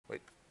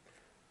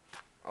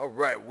All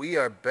right, we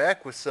are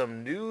back with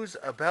some news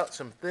about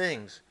some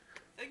things.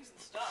 Things and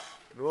stuff.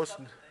 The most Stuff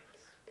and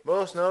things.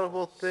 most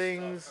notable Stuff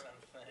things.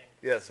 and things.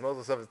 Yes, most of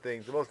the stuff and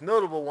things. The most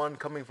notable one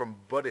coming from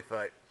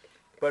Buddyfight.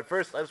 But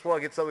first, I just want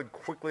to get something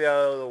quickly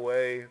out of the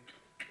way.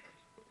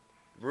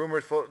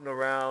 Rumors floating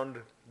around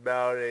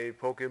about a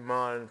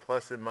Pokemon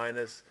plus and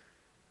minus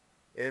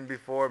in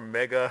before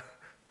Mega,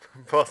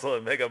 also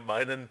a Mega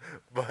Minun.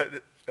 But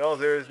in all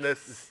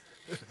seriousness,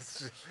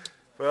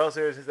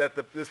 at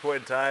this point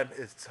in time,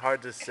 it's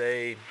hard to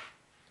say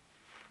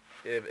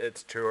if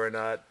it's true or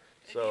not.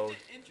 They So, need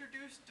to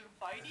introduce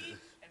Divide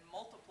and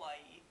Multiply.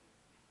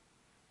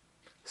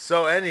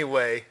 so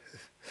anyway,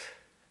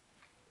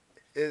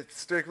 it's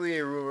strictly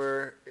a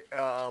rumor.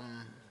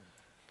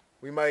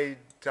 We might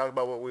talk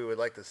about what we would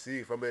like to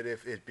see from it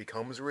if it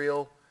becomes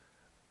real,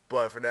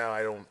 but for now,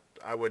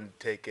 I wouldn't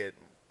take it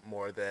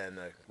more than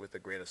with a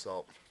grain of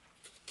salt.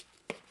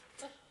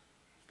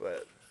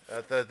 But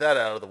that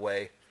out of the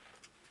way,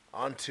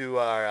 on to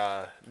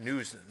our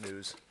news.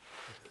 It's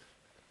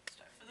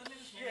time for the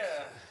news.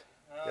 Yeah.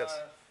 Yes.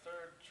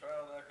 Third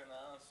trial deck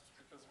announced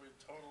because we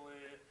totally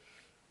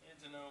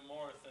need to know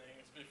more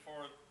things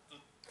before the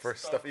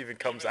First stuff even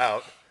comes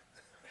out.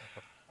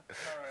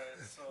 Alright,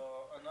 so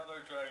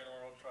another Dragon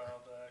World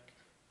trial deck.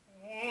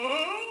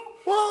 Woo!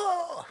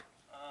 Whoa!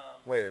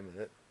 Wait a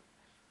minute.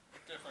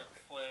 Different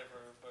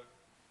flavor, but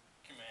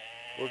come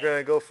on. We're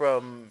gonna go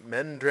from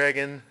men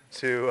dragon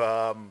to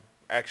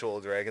actual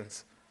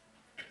dragons.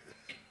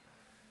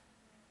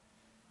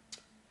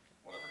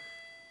 Whatever.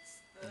 It's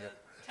the Yep.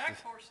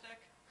 Tax Force deck.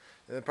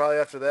 And then probably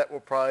after that, we'll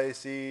probably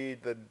see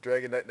the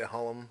Dragon Knight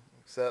Nehalem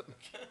set.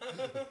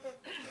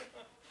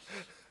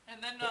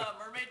 And then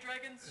mermaid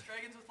dragons.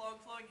 Dragons with long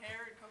flowing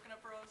hair and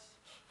coconut bras.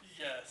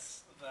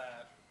 Yes,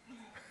 that.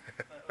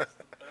 That was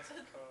the best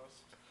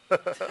post.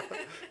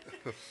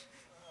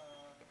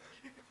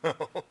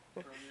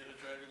 Bermuda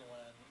Dragon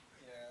Wen.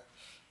 Yeah.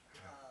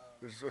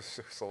 There's just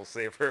a Soul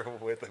Saver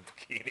with a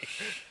bikini.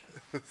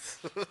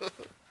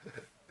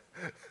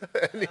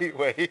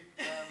 Anyway.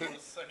 And the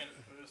second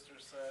booster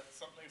set,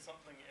 something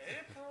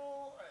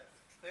April, I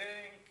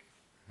think.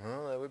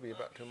 Well, that would be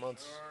about 2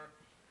 months. Sure.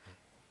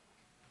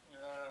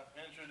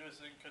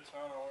 Introducing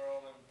Katana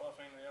World and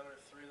buffing the other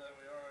three that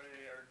we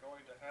already are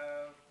going to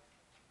have,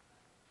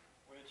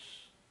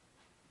 which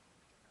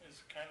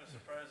is kind of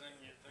surprising.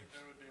 You'd think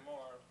there would be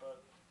more,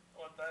 but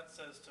what that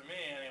says to me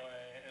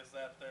anyway is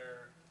that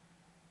they're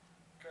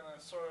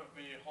gonna sort of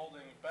be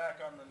holding back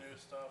on the new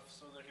stuff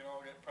so they can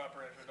all get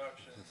proper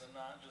introductions and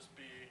not just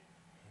be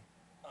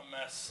a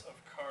mess of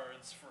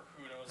cards for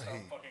who knows how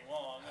fucking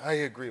long.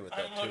 I agree with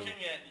that I'm too.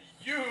 looking at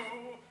you,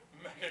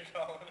 Mega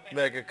Colony.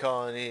 Mega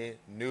Colony,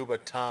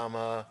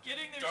 Nubatama,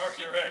 Getting their Dark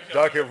shit. Irregular.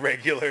 Dark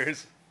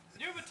Irregulars.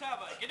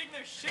 Nubatama getting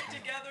their shit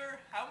together.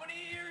 How many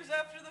years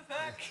after the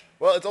fact?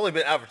 Well, it's only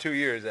been out for 2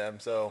 years,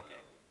 so.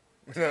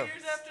 Okay. 2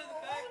 years after the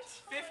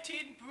fact.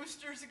 15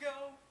 boosters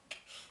ago.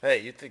 Hey,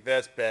 you think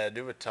that's bad?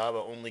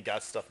 Nubatama only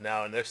got stuff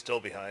now, and they're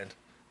still behind.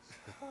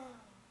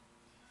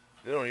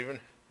 They don't even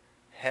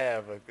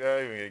have a. They're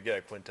not even gonna get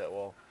a quintet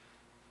wall.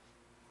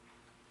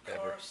 Of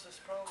course, this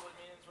probably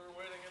means we're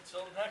waiting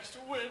until next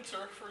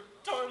winter for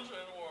Dungeon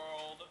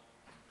World.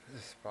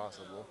 It's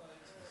possible.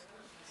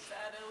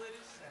 Sad, it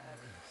is sad.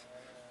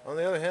 On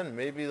the other hand,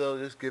 maybe they'll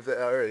just give that.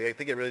 I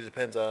think it really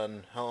depends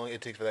on how long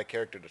it takes for that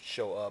character to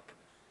show up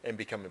and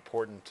become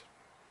important.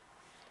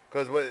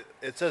 Because what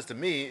it says to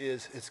me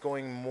is it's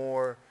going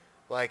more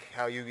like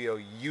how Yu-Gi-Oh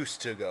used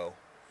to go.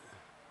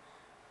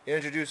 You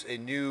introduce a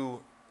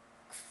new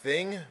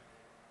thing,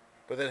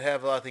 but then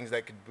have a lot of things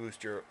that could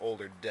boost your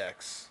older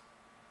decks.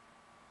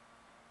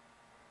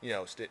 You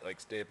know,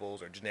 like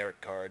staples or generic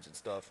cards and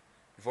stuff.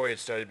 Before it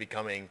started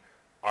becoming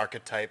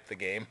archetype the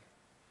game.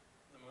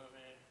 The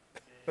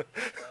movie,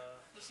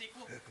 The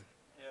sequel.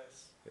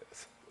 yes.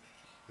 Yes.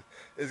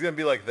 It's going to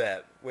be like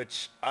that,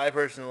 which I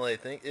personally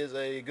think is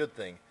a good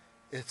thing.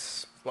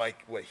 It's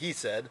like what he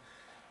said.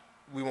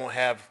 We won't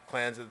have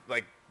clans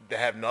that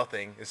have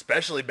nothing,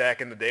 especially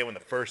back in the day when the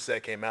first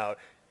set came out.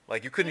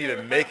 Like, you couldn't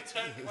even make... 10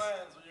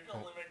 clans, but you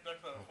can only make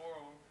decks out of 4 of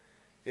them.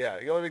 Yeah,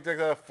 you can only make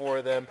decks out of 4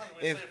 of them.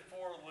 We And, say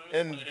 4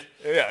 and loosely.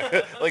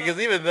 yeah, like,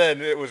 because even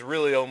then, it was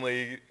really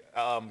only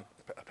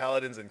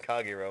Paladins and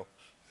Kagero.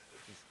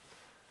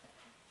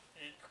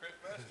 8 crit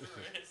master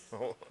race.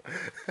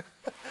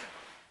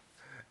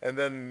 And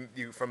then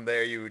from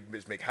there you would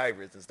just make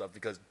hybrids and stuff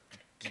because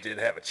you didn't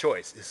have a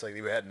choice. It's like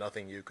you had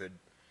nothing you could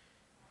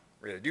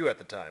really do at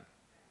the time.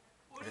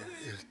 What do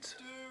they do?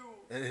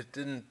 And it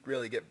didn't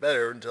really get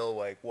better until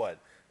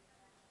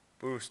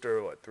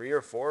booster 3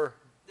 or 4?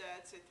 Yeah,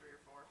 I'd say 3 or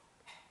 4.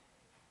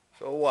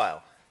 So a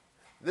while.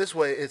 This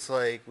way it's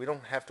like we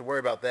don't have to worry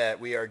about that.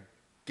 We are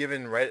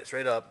given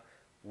straight up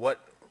what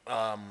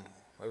I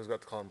was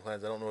about to call them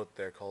clans. I don't know what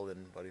they're called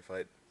in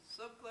Buddyfight.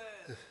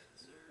 Subclans.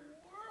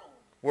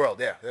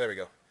 World, yeah, there we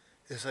go.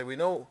 It's like we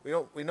know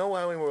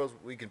how many worlds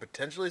we can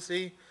potentially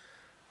see,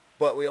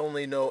 but we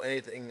only know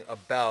anything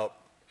about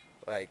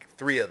like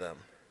 3 of them.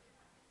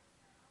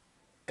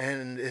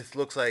 And it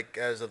looks like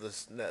as of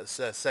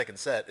the second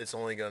set, it's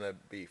only going to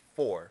be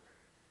 4,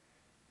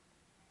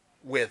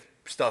 with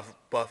stuff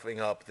buffing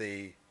up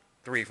the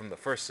 3 from the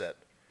first set.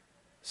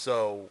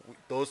 So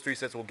those 3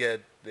 sets will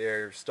get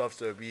their stuff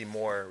to be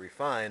more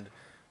refined,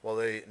 while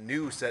the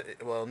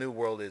new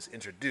world is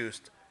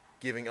introduced,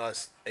 giving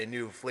us a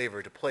new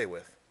flavor to play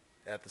with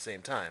at the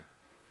same time.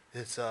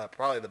 It's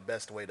probably the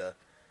best way to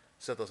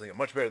set those things up.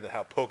 Much better than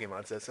how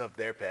Pokemon sets up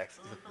their packs.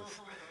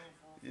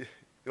 You're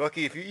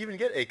lucky if you even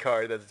get a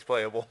card that's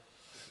playable.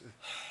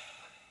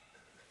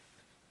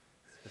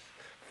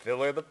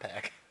 Filler the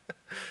pack.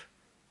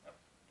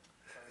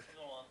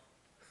 Go on.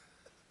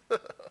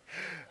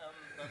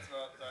 That's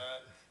about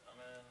that. I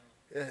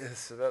mean,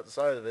 It's about the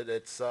side of it.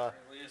 It's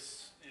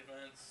release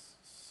events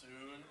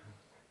soon.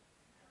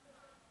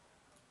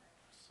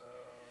 So,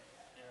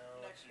 you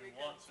know, Next if you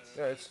weekend. want to.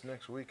 yeah, it's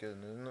next weekend,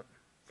 isn't it?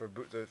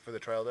 For the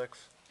trial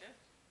decks. Yeah.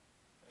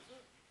 Is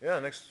it? Yeah,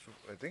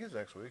 I think it's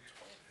next week.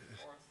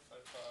 24th, I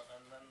thought,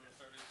 and then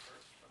the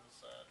 31st for the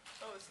set.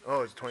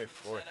 Oh, It's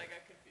 24th. I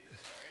got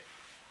confused.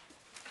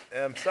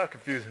 Sorry. Stop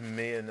confusing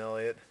me and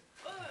Elliot.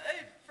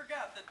 I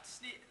forgot that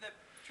that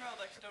trial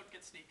decks don't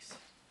get sneaks.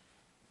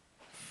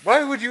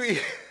 Why would you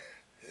eat?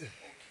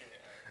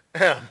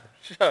 Okay.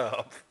 Shut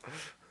up.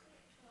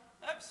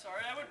 I'm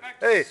sorry. I went back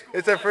to Hey, school.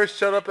 it's our first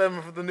shut up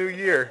Em for the new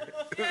year.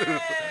 Yay! And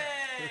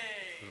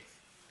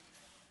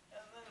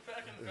then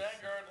back in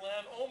Vanguard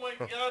land, oh my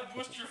god,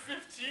 Booster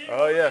 15, Oh,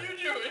 what yeah. are you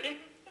doing?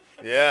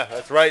 Yeah,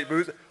 that's right,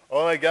 Bruce.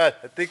 Oh my God,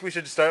 I think we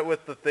should start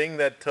with the thing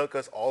that took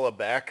us all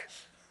aback.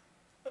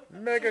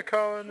 Mega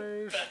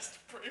colonies. Best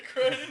break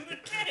right in the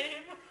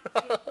game.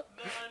 Now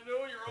I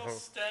know you're all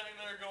standing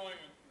there going,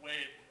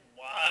 wait,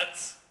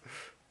 what?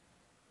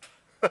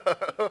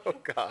 Oh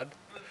God.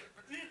 But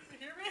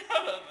hear me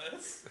out on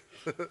this.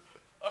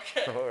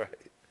 Okay, All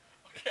right.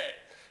 okay.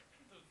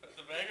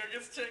 The Vanguard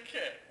gets 10k,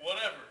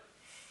 whatever.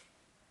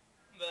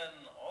 Then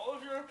all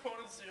of your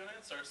opponent's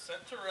units are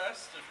sent to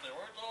rest if they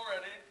weren't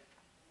already,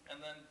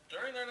 and then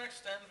during their next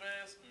stand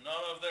phase,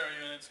 none of their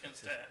units can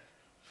stand.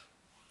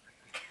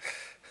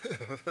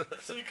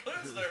 This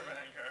includes their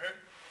Vanguard.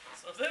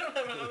 So if they don't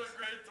have another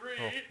grade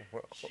 3,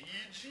 well.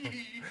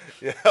 GG.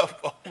 Yeah.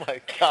 Oh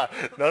my God.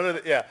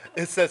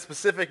 It's that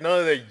specific none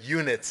of their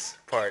units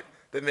part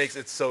that makes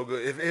it so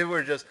good. If it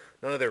were just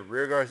none of their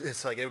rear guards,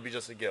 it's like it would be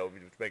just like,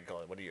 Mega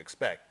colony. What do you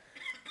expect?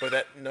 But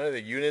that none of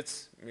the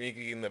units,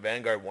 making the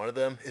Vanguard one of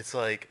them, it's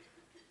like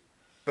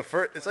the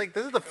first. It's like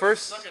this is the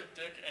first. Suck a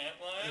dick,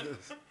 antlion.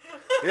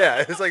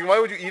 Yeah, it's like why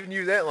would you even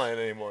use that line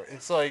anymore?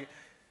 It's like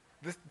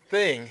this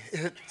thing. I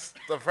think it's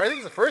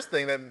the first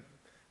thing that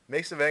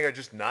makes the Vanguard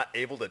just not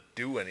able to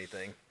do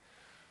anything.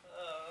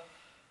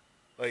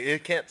 Like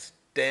it can't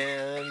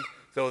stand,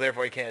 so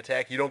therefore it can't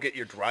attack. You don't get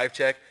your drive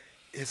check.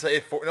 It's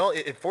like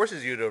it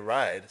forces you to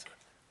ride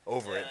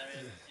over it. I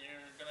mean, you're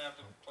gonna have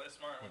to play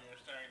smart when you're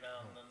staring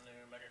down the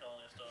new Mega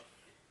Colony stuff.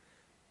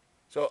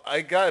 So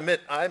I gotta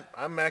admit,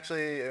 I'm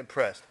actually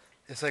impressed.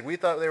 It's like we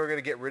thought they were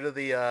gonna get rid of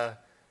the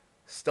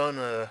stun,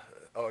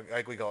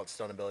 like we call it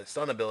stun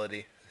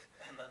ability.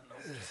 And then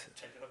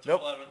take it up to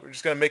Nope, 11. we're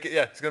just gonna make it.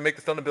 Yeah, it's gonna make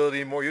the stun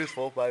ability more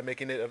useful by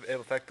making it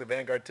affect the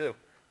Vanguard too.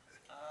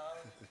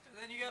 And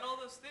then you got all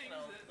those things. You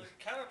know, the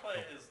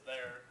counterplay is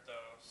there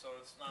though, so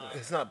it's not.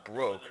 It's not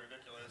broke. Really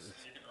ridiculous.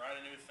 You can write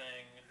a new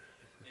thing.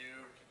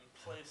 You can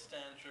play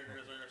stand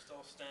triggers or your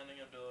still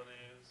standing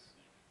abilities.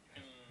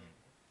 You can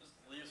just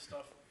leave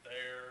stuff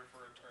there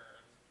for a turn.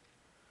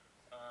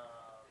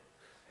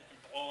 You can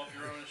blow up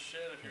your own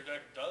shit if your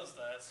deck does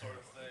that sort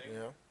of thing. You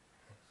know,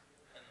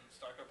 And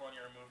stock up on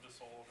your move to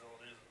soul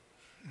abilities.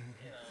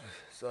 You know.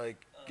 it's like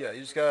you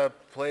just gotta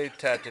play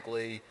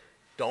tactically.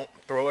 Don't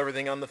throw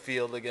everything on the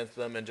field against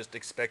them and just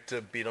expect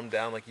to beat them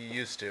down like you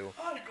used to.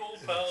 Hi, Gold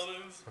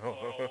Paladins.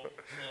 Oh,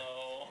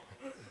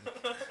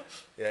 no.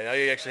 Yeah, now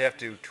you actually have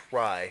to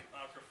try.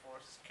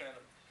 Aquaforce is kind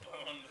of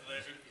boned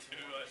there too,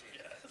 I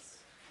guess.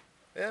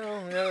 Yeah,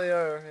 they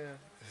are. Yeah,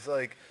 it's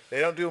like they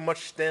don't do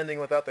much standing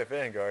without their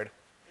Vanguard.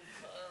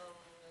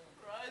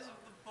 Rise of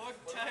the bug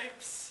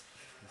types.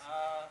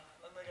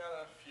 Then they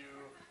got a few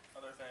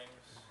other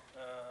things.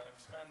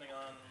 Expanding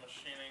on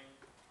machining.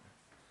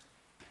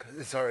 'Cause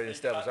it's already an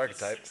established They got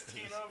the archetype.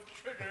 16 of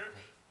trigger.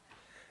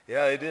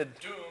 Yeah, they did.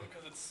 Doom,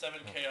 because it's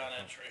 7k on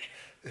entry.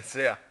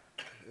 Yeah.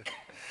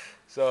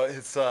 So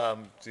it's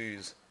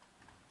geez,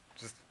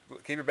 just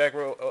keep your back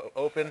row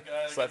open, Guy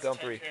that slap gets down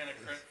 3. 10k and a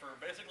crit for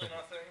basically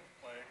nothing,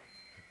 like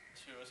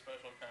 2 a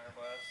special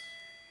counterblast.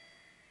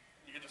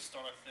 You get to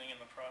stun a thing in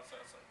the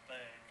process, I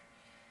think.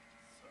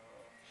 So,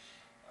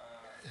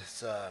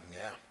 It's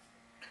yeah.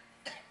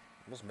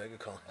 Those Mega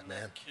colonies, and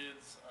man. that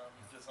kid's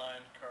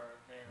designed card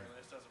being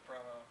released as a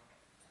promo.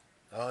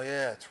 Oh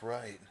yeah, that's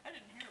right. I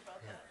didn't hear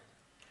about that.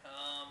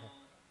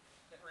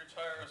 It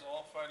retires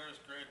all fighters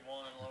grade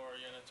 1 and lower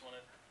units when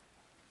it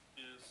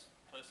is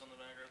placed on the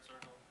Vanguard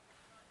circle.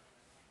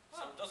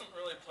 So it doesn't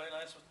really play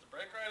nice with the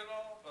break ride at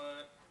all,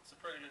 but it's a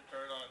pretty good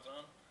card on its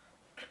own.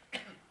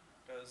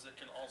 Because it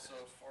can also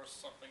force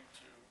something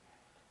to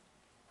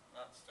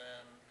not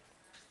stand.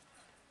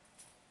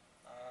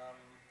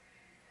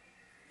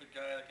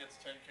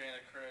 10k and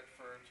a crit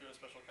for 2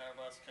 special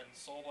counterblast can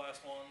soul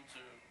blast one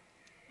to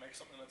make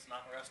something that's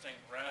not resting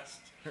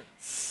rest,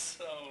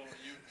 so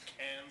you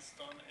can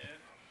stun it.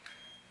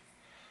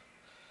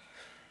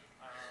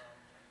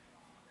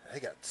 They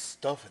got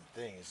stuff and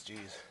things,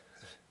 jeez.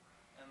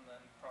 And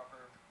then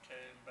proper K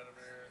and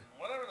Bedivere and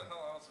whatever the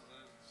hell else is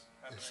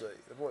happening. It's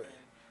like, boy. I mean,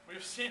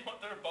 we've seen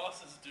what their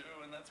bosses do,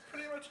 and that's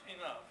pretty much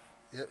enough.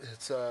 Yeah,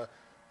 it's the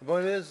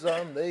point is,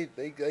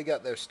 they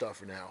got their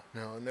stuff now,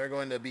 and they're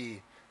going to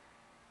be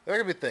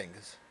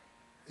things.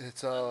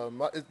 It's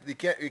you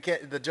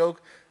can't the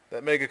joke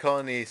that Mega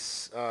Colony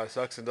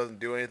sucks and doesn't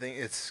do anything.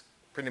 It's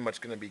pretty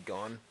much going to be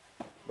gone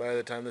by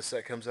the time this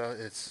set comes out.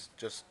 It's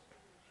just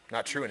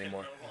not true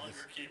anymore. No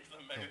longer keep the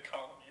Mega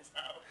Colonies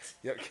out.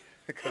 Yep.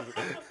 For the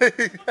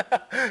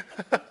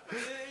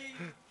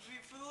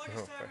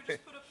longest time, we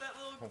just put up that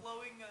little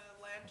glowing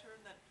lantern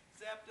that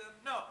zapped him.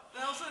 No,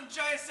 then all of a sudden,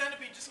 giant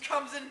centipede just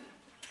comes in.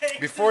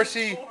 Before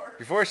she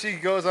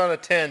goes on a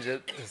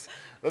tangent,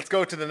 let's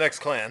go to the next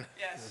clan.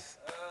 Yes.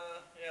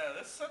 Yeah,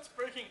 this set's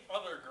breaking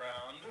other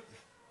ground.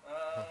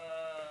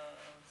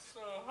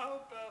 So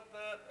how about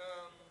that,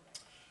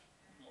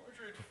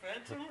 Mordred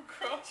Phantom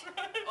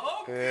Crossride?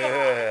 Oh, God.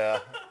 Yeah.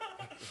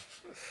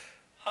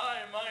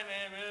 Hi, my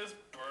name is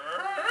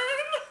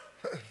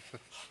Burn.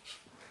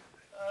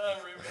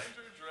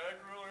 Revenger, Drag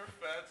Ruler,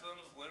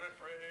 Phantoms, Limit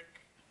Break.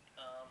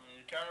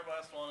 You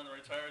counterblast one and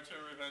retire 2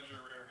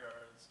 Revenger rear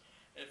guards.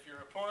 If your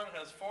opponent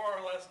has 4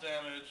 or less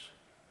damage,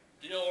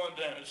 deal 1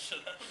 damage to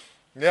them.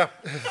 Yeah.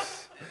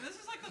 This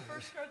is like the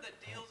first card that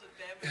deals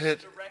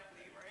damage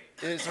directly, right?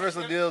 It first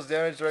deals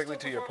damage directly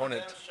to your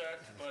opponent. Damage check,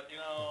 but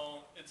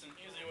it's an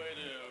easy way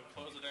to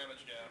close a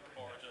damage gap,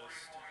 or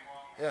just.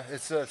 Yeah,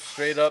 it's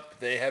straight up.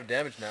 They have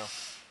damage now.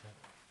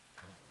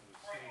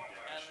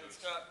 And it's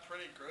got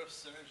pretty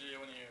gross synergy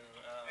when you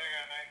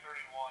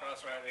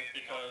cross-ride it,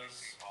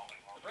 because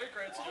the break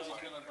rates is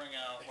going to bring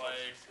out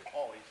like a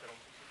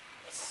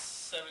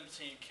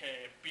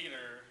 17k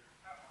beater,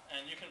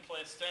 and you can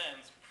play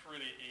stands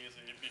pretty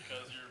easy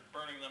because you're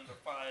burning them to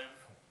 5,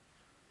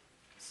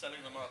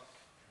 setting them up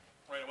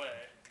right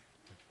away.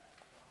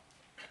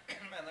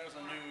 And there's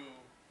a new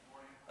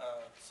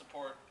a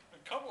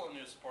couple of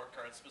new support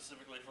cards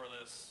specifically for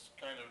this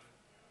kind of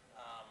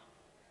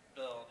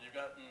build. You've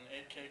got an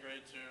 8k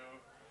grade 2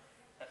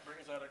 that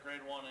brings out a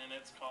grade 1 in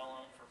its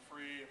column for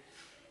free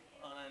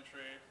on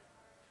entry,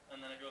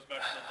 and then it goes back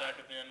to the deck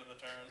at the end of the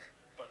turn,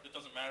 but it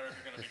doesn't matter if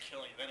you're going to be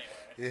killing it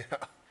anyway. Yeah.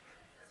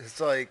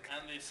 It's like...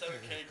 And the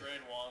 7k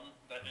grade 1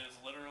 that is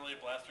literally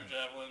Blaster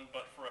Javelin,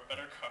 but for a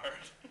better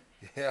card.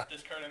 Yeah.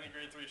 Discard any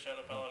grade 3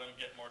 Shadow Paladin and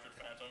get Mordred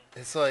Phantom.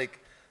 It's like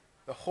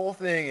the whole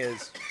thing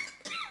is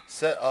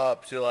set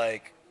up to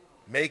like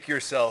make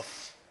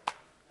yourself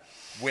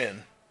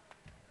win.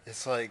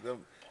 It's like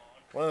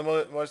one of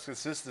the most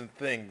consistent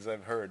things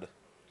I've heard.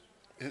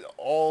 It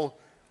all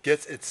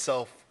gets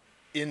itself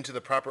into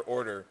the proper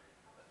order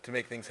to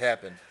make things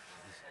happen.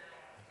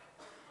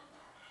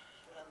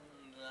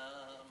 And I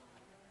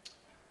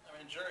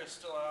mean, jury's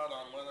still out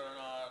on whether or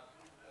not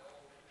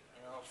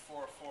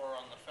 4/4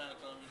 on the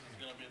Phantom is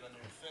going to be the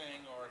new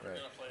thing, or if you're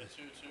going to play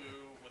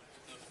 2/2 with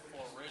the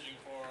 4 Raging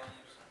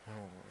Forms.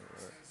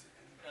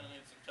 Kind of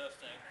needs some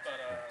testing, but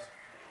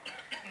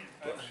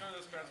I'm sure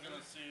this card's going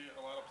to see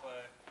a lot of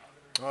play.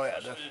 Oh yeah,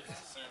 especially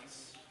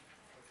since,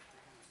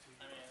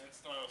 I mean, it's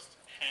the most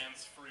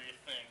hands-free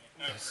thing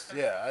ever.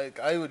 yeah.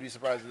 I would be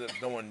surprised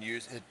if no one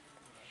used it,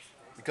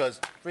 because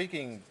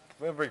freaking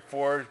break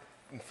 4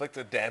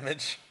 inflicted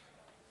damage.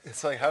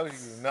 It's like, how do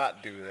you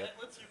not do that? It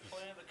lets you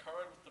play the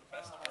card with the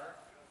best art.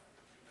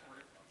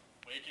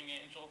 Waking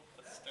Angel,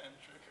 the stand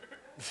trigger.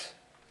 Besides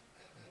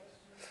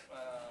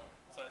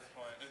the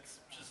point, it's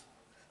just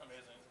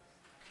amazing.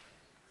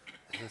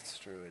 That's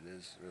true. It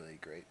is really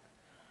great.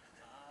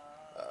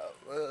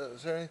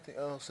 Is there anything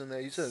else in there?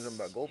 You said something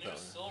about Gold New Pound.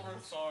 Silver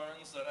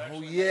Thorns that Oh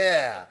actually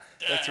yeah,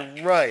 that's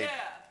deck. right.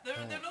 Yeah,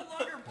 they're no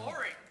longer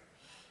boring.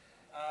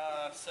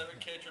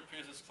 7k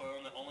Trapezus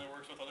clone that only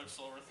works with other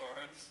Silver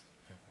Thorns,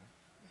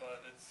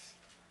 but it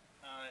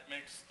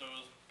makes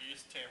those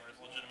Beast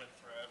Tamers legitimate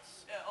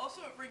threats. Yeah,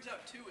 also it brings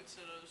out 2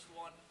 instead of just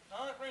 1.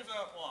 No, it brings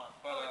out 1,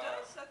 but Oh, it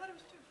does? I thought it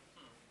was 2.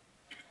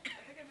 I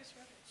think I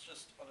misread it. it's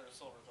just other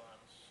Silver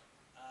Thorns.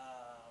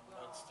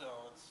 But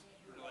still, it's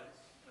really,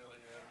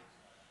 really good.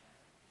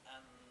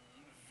 And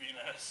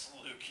Venus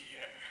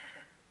Lucier.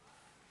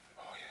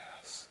 Oh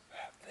yes,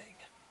 that thing.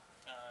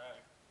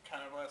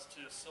 Counterblast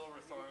 2 Silver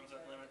Thorns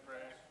at limit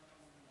break.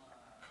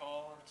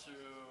 Call to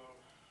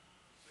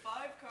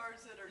 5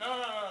 cards that are...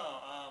 No.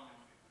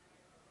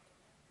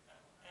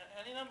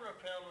 Any number of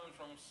Pale Moon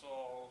from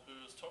Soul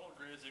whose total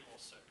grades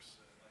equals 6.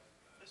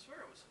 I swear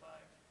it was 5.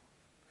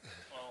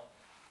 Well,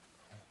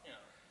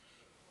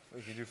 We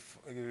could do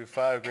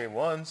 5 grade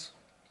 1s.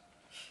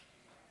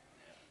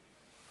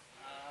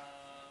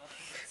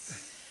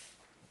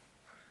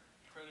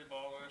 Pretty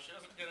baller. She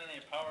doesn't get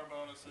any power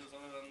bonuses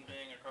other than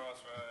being a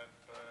cross ride,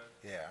 but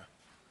Yeah.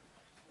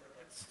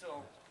 it's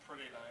still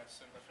pretty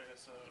nice in the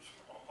face of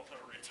all the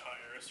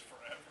retires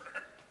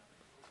forever.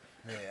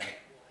 Yeah.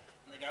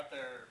 And they got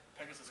their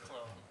Pegasus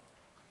clone.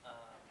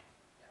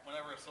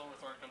 Whenever a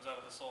Silverthorn comes out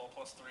of the soul,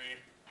 +3,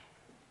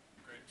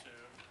 grade 2.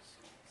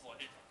 It's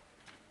like,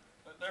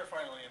 they're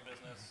finally in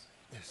business.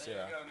 They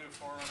got a new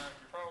Forerunner.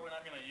 You're probably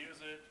not going to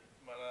use it,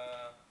 but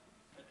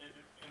it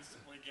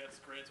instantly gets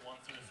grades 1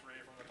 through 3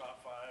 from the top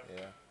 5.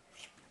 Yeah.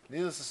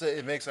 Needless to say,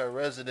 it makes our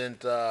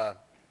resident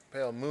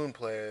Pale Moon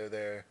player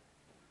there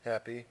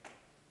happy.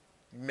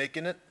 You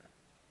making it?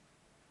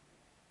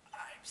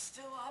 I'm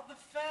still on the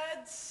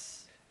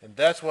fence. And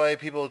that's why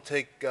people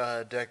take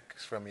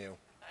decks from you.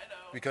 I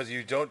know. Because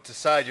you don't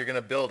decide you're going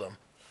to build them.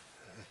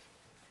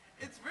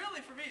 It's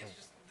really, for me, it's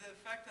just the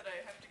fact that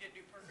I have to get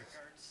new perfect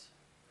cards.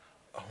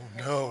 Oh,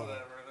 no.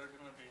 Whatever, they're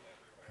going to be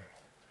everywhere.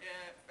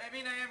 Yeah, I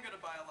mean, I am going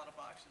to buy a lot of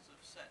boxes of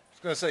sets. I was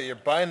going to say, you're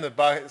buying the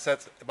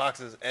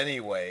boxes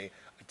anyway.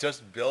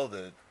 Just build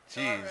it.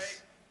 Jeez. All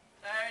right.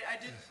 I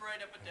did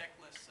write up a deck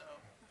list, so.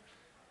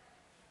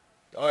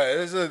 All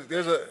right,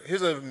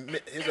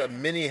 here's a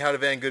mini how to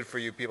Van good for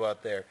you people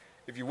out there.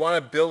 If you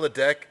want to build a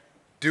deck,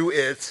 do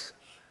it.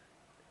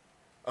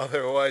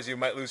 Otherwise, you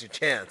might lose your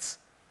chance.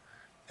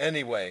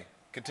 Anyway,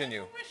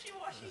 continue.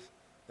 Wishy-washy.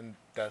 And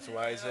that's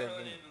why I You said. don't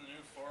really need the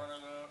new Forerunner,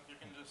 though. You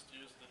can just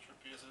use the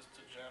Trapezus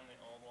to jam the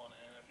old one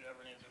in if you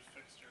ever need to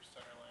fix your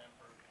center land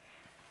for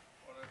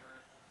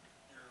whatever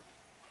you're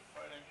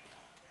fighting.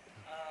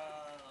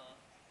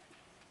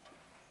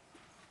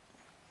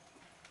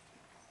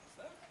 Is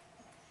that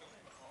really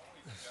all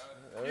we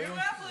got? New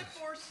Afflic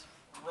Force.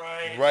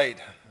 Right. Right.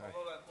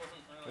 Although that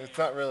wasn't really. It's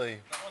not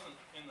really. That wasn't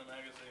in the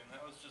magazine.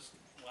 That was just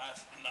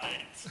last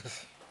night.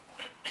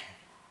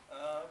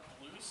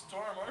 Blue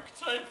Storm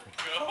Archetype,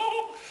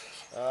 go!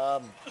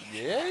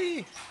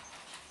 Yay.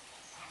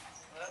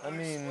 That I would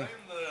mean-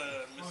 explain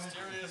the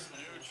mysterious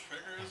new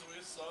triggers we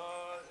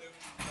saw in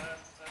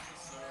that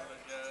episode, I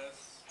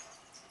guess.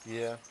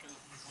 Yeah, Because,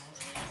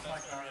 I mean, if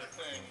that's gonna be a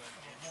thing, then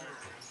new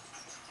triggers.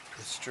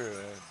 it's true.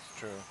 It's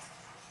true.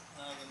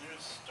 The new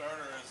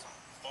starter is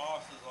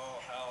Boss is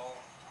all hell.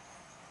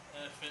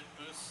 And if it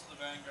boosts the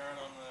Vanguard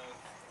on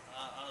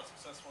a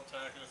successful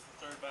attack and it's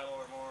the third battle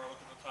or more, look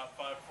at the top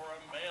 5 for a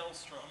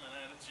Maelstrom and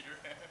add it to your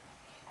hand.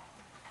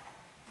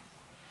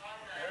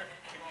 Eric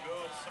can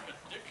go suck a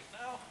dick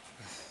now.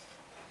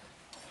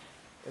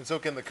 And so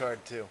can the card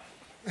too.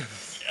 Yep.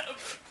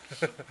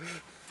 It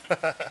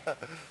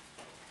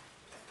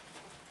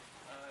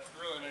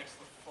really makes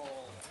the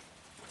full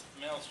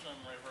Maelstrom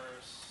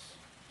reverse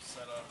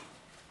setup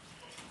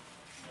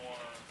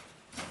more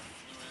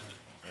fluid.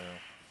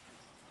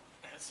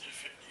 Yeah. As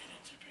if it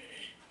needed to be.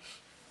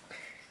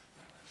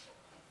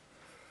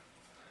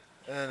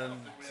 I And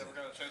don't think we ever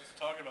got a chance to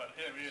talk about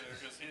him either,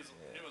 because he was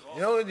also.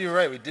 you know what? You're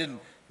right. We didn't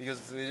because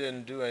we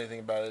didn't do anything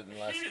about it in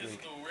last He is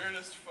week. the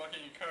weirdest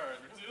fucking card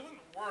because he doesn't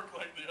work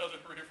like the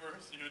other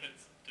reverse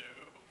units do.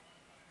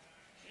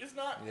 He's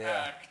not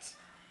Yeah. hacked,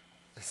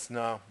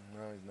 No,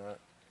 he's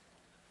not.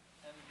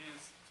 and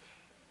it's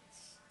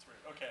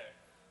weird. Okay.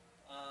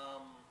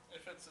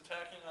 If it's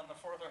attacking on the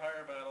 4th or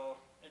higher battle,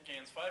 it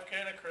gains 5k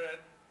and a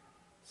crit.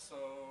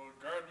 So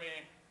guard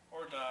me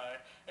or die.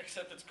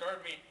 Except it's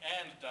guard me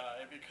and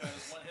die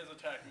because when his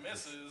attack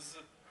misses,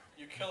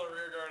 you kill a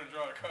rear guard and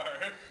draw a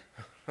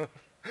card.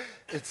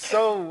 It's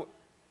so.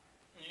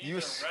 You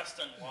need to rest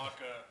and lock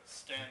a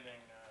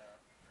standing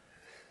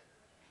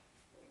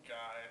guy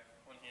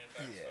when he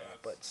attacks. Yeah, those.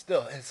 but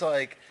still, it's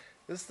like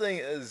this thing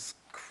is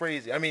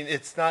crazy. I mean,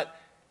 it's not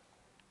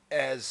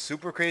as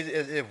super crazy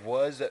as it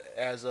was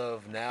as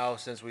of now,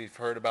 since we've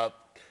heard about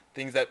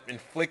things that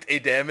inflict a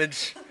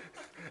damage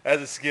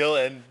as a skill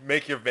and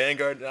make your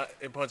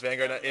opponent's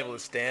Vanguard not able to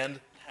stand.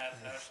 Had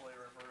Ashley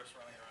reverse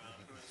running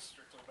around, who is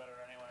strictly better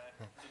anyway.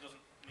 It doesn't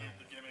need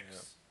the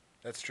gimmicks.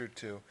 That's true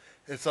too.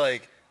 It's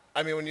like,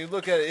 I mean, when you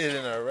look at it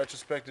in a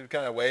retrospective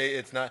kind of way,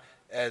 it's not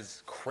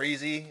as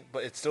crazy,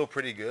 but it's still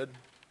pretty good.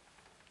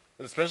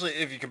 Especially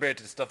if you compare it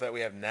to the stuff that we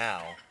have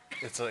now,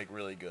 it's like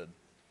really good.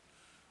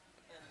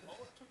 And all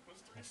it took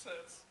was 3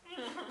 sets.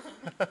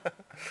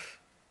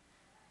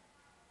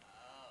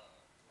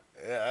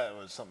 Yeah, that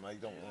was something I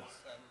don't know.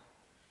 And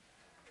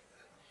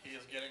he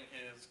is getting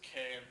his K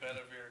and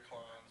Bedivere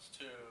clones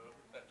too,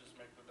 that just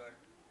make the deck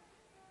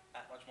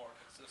that much more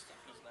consistent,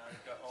 because now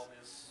you've got all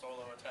these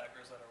solo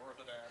attackers that are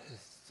worth a damn.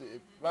 It's in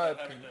my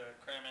Without having opinion,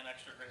 to cram in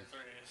extra grade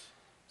 3s.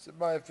 it's in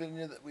my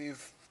opinion that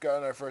we've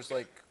gotten our first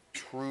like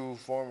true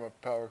form of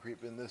power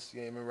creep in this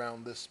game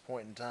around this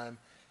point in time,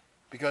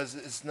 because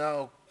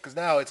now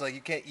it's like you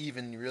can't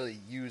even really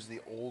use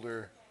the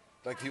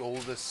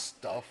oldest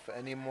stuff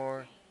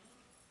anymore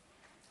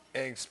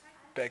and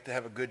expect to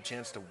have a good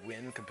chance to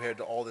win compared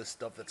to all this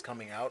stuff that's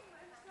coming out.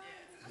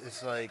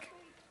 It's like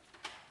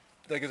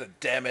there's a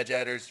damage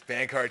adder's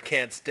Vanguard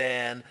can't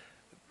stand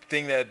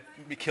thing that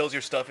kills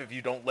your stuff if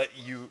you don't let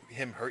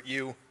him hurt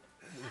you.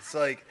 It's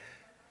like,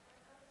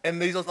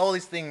 and all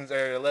these things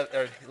are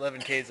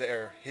 11Ks that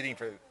are hitting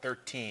for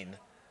 13.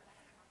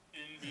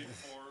 In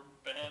before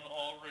ban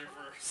all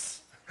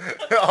reverse.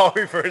 All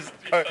reverse.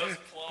 Because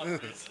plot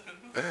reasons.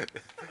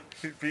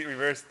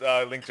 Reverse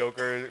Link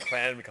Joker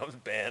clan becomes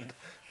banned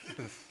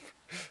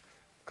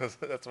because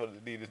that's what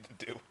it needed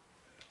to do.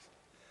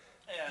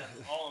 Yeah,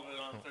 all of it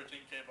on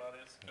 13K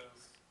bodies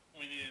because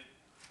we need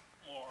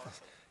more.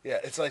 Yeah,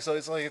 it's like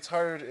it's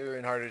harder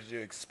and harder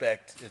to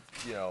expect it,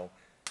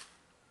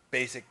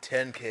 basic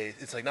 10Ks.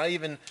 It's like not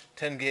even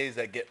 10Ks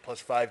that get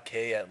plus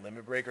 5K at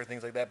limit break or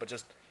things like that, but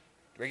just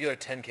regular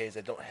 10Ks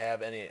that don't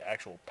have any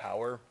actual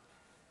power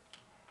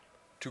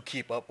to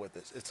keep up with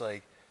this. It's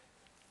like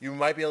you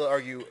might be able to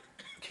argue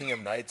King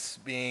of Knights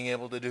being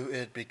able to do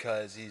it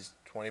because he's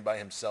 20 by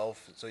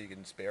himself, so you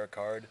can spare a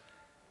card.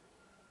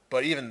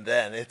 But even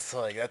then, it's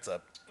like that's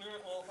a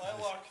Well, I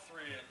locked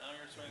 3 and now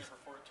you're swinging for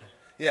 14.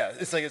 yeah.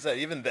 It's like I said,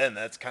 even then,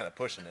 that's kind of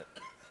pushing it.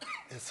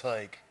 It's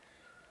like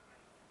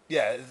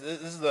yeah,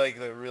 this is like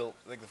the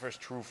first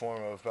true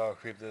form of power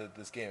creep that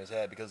this game has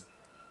had because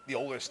the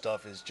older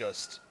stuff is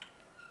just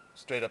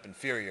straight up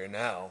inferior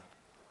now.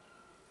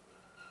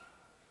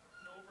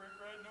 No break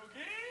ride, no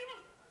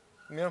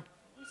game. Yeah, At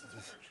least that's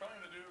what they're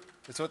trying to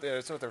do.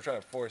 it's what they're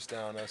trying to force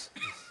down us.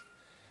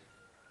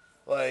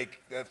 Like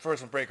at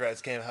first when break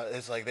rides came out,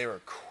 it's like they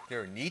were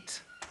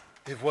neat.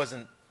 It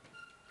wasn't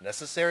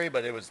necessary,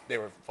 but they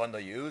were fun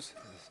to use.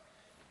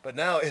 But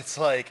now it's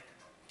like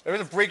there's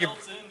a break. Built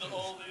into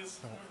all these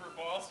super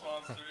boss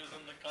monsters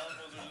and the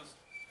combos are just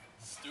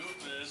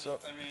stupid. So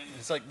I mean,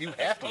 it's like you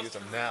have to use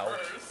them now.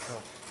 Reverse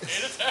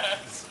 8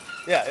 attacks.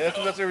 Yeah,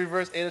 that's a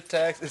reverse 8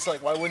 attacks. It's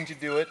like why wouldn't you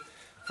do it?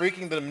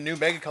 Freaking the new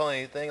Mega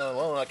Colony thing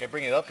alone, like I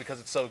bring it up because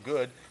it's so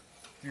good.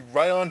 You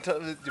right on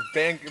to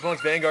your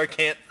opponent's Vanguard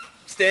can't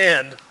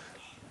stand.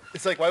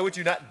 It's like why would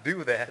you not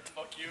do that?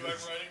 Fuck you, I'm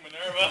riding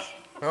Minerva.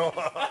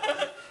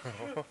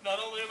 Not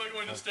only am I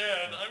going to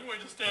stand, I'm going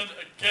to stand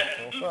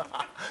again.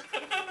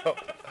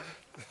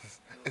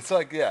 It's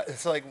like yeah,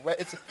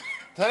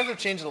 times have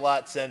changed a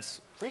lot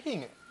since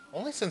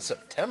only since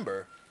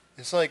September.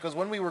 It's like because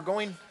when we were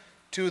going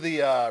to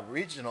the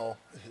regional,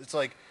 it's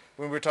like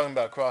when we were talking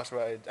about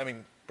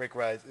break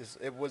rides.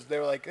 They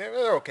were like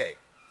they're okay.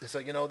 It's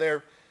like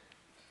they're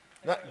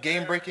not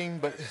game breaking,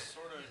 but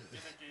Sort of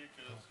gimmicky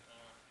because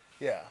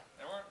yeah.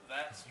 they weren't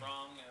that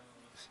strong and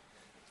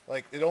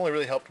Like, it only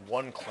really helped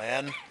one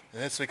clan,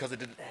 and that's because it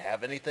didn't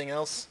have anything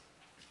else.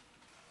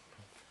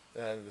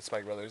 The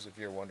Spike Brothers, if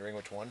you're wondering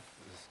which one.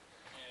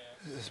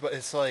 yeah. But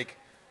it's like,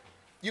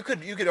 you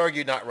could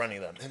argue not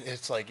running them, and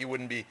it's like you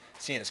wouldn't be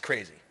seen as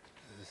crazy.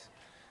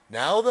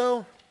 Now,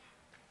 though,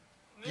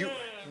 Bushy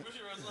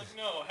was like,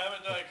 no, have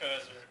it die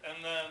Kaiser.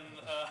 And then,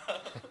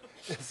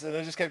 and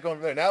it just kept going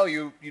from there. Now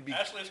you'd be...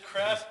 Ashley's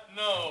crap,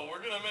 no, we're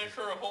gonna make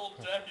her a whole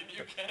deck and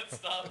you can't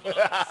stop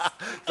us.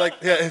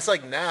 It's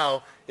like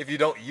now, if you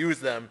don't use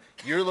them,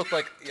 you look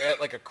like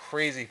a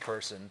crazy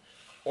person,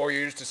 or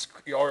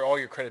or all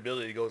your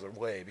credibility goes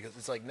away, because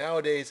it's like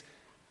nowadays,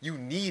 you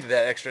need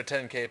that extra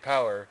 10K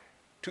power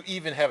to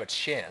even have a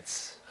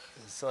chance.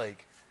 It's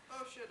like...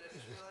 Oh shit, I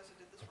just realized I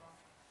did this wrong.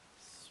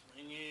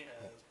 Swingy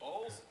as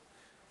balls.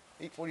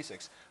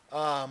 846.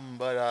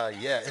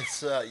 Yeah,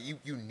 it's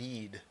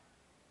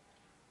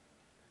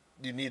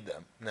you need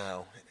them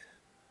now.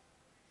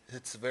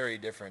 It's a very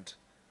different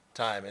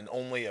time in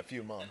only a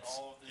few And months.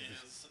 all of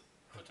these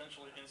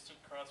potentially instant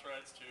cross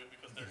rides too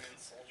because they're in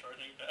soul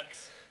charging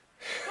decks.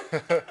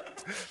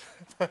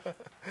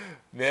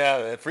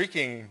 Yeah,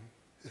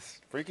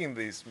 freaking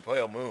these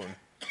Pale Moon.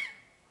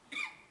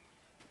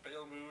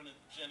 Pale Moon and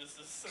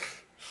Genesis.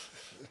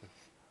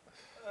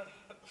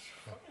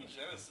 Fucking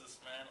Genesis,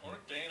 man.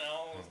 Ordain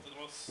Owl is the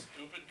most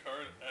stupid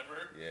card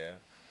ever. Yeah.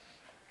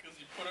 Because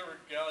you put a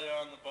Regalia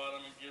on the bottom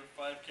and give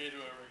 5k to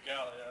a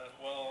Regalia.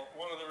 Well,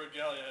 one of the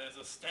Regalia is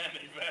a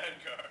standing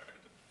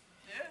Vanguard.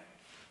 Yeah.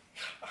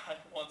 I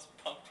once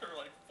pumped her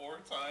like 4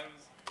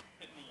 times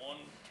in one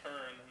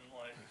turn and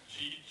like,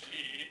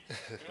 GG.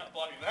 You're not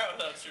blocking that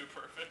without 2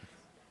 perfect.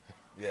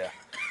 Yeah.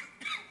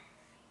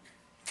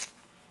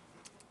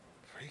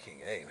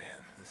 Freaking A,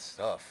 man. This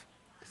stuff.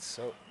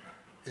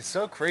 It's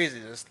so crazy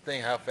just to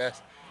think how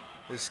fast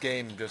this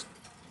game just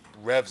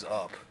revs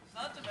up.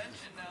 Not to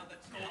mention now that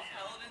Gold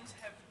Paladins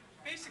have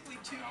basically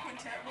 2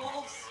 quintet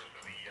rolls.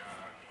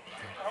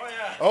 Oh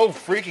yeah. Oh,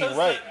 freaking Because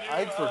right.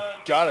 that new, I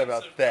forgot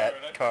about defensive that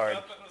I card.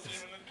 forgot that was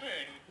even a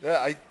thing.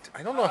 Yeah,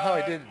 I don't know how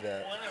I did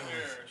that.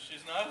 Guinevere.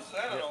 She's not a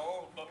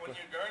Sentinel, but when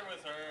you guard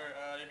with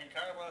her, you can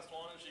counterblast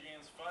 1 and she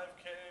gains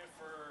 5k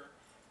for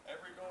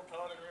every gold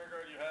paladin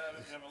rearguard you have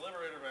if you have a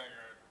Liberator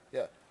Vanguard.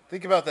 Yeah,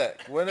 think about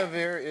that.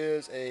 Guinevere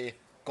is a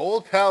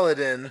gold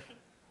paladin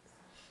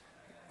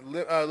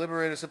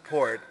liberator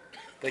support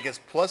that gets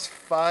plus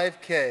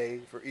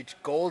 5k for each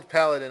gold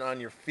paladin on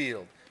your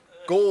field.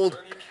 Gold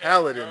 30K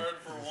paladin. Guard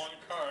for 1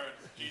 card.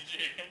 GG.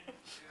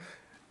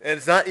 And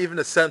it's not even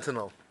a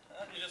sentinel.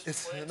 You just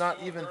It's play not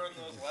 2 of even- her in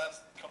those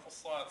last couple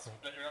slots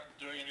that you're not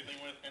doing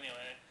anything with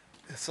anyway.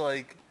 It's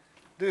like,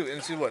 dude,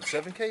 and see what,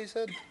 7k you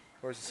said?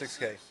 Or is it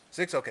 6k?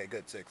 6? Okay,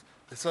 good, 6.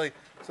 It's like,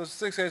 so it's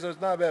 6k, so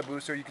it's not a bad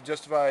booster. You can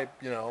justify,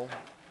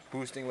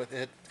 boosting with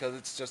it because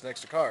it's just an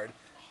extra card.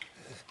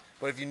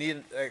 But if you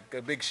need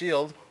a big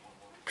shield,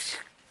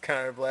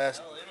 counter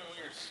blast. Hell, even when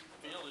your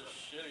field is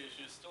shitty,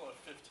 she's still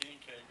a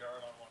 15k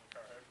guard on 1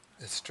 card.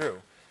 It's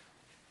true.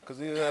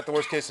 Because even at the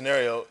worst case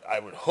scenario, I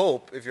would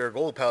hope if you're a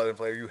gold paladin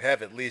player, you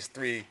have at least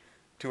 3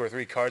 2 or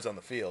 3 cards on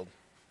the field.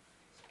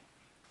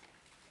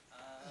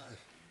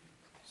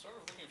 Sort of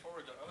looking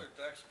forward to other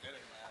decks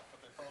getting that,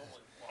 but they probably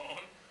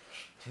won't.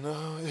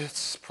 No,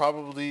 it's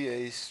probably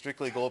a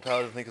strictly Gold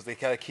Paladin thing because they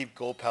gotta keep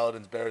Gold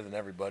Paladins better than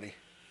everybody.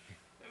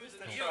 It was the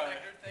They Neo try,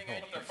 Nectar thing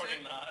I but they're used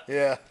fucking it. not.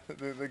 Yeah,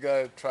 they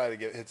gotta try to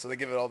get hit, so they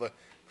give it all the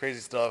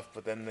crazy stuff,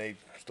 but then they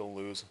still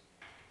lose.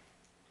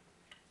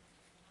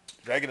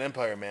 Dragon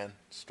Empire, man,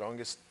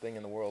 strongest thing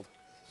in the world.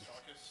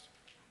 Strongest.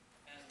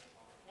 And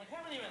we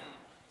haven't even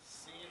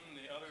seen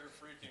the other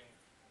freaking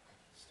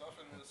stuff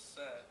in this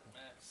set.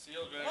 Man,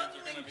 Seal Dragons One are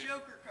gonna Link be.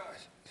 Joker card.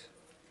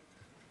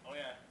 Oh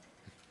yeah.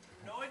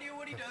 No idea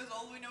what he does.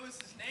 All we know is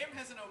his name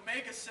has an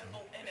Omega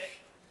symbol in it.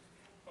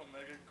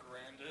 Omega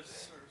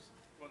Grandis or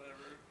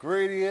whatever.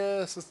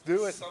 Gradius, let's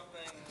do it.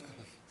 Something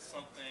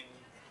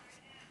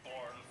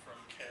born from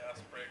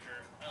Chaos Breaker.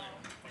 I don't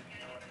even fucking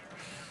know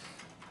anymore.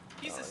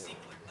 He's a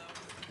secret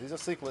though. He's a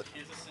secret.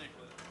 He's a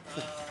secret.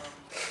 And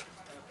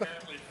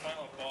apparently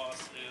final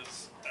boss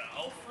is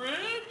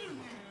Alfred?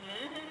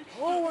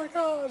 Oh my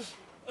god. Should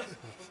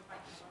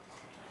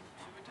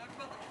we talk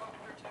about the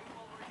Chocolate too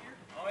while we're here?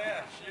 Oh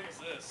yeah, she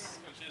exists.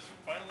 And she's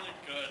finally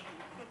good.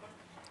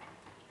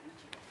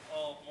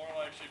 Well, more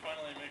like she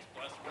finally makes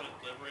Blast Blade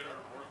Liberator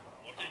worth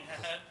looking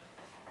at.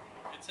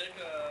 You take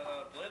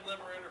a Blade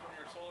Liberator from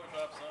your solar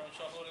drop zone,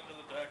 shuffle it into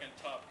the deck, and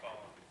top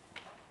call.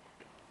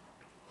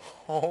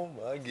 Oh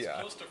my It's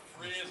god. close to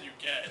free as you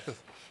get.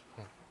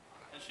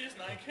 And she's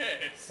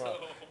 9K,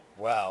 so...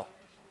 Wow.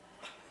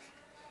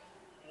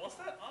 Was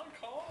that on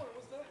call or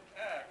was that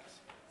act?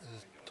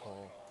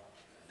 Tall. I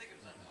think it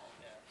was uncalled.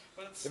 Yeah.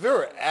 But it's If it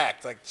were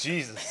act, like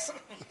Jesus.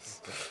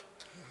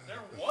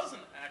 there was an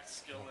act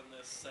skill in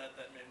this set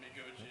that made me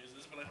go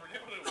Jesus, but I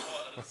forget what it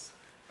was.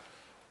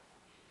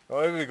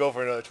 Well, maybe we go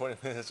for another 20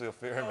 minutes. We'll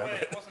Oh remember wait,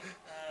 it. it wasn't.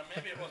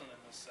 Maybe it wasn't in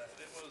this set.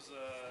 It was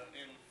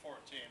in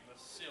 14. The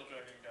Seal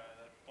Dragon guy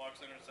that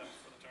blocks intercepts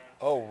for the turn.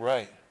 Oh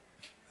right.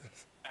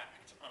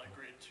 Act on a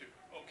grade 2.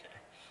 Okay.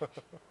 But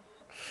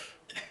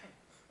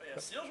yeah,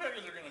 Seal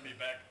Dragons are going to be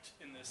back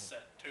in this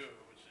set too,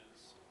 which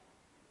is...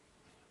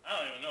 I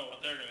don't even know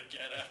what they're going to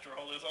get after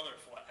all this other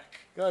flack.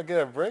 Gotta get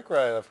a break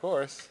ride, of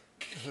course.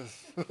 You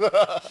know, I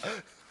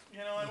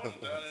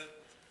wouldn't doubt it.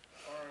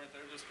 Or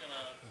they're just going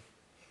to...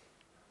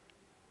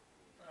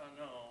 I don't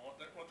know. What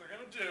they're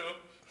going to do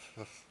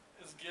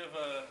is give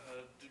a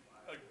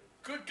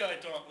good guy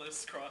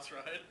Dauntless cross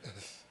ride.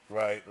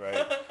 Right.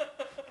 Because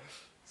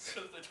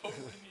they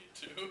totally need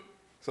to.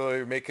 So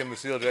they make him the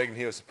Seal Dragon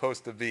he was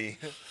supposed to be.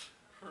 You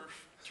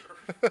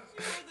are the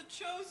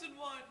chosen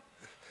one.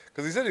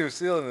 Because he said he was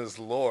sealing his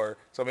lore,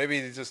 so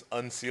maybe he just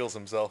unseals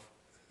himself.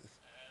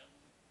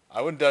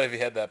 I wouldn't doubt if he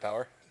had that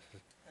power.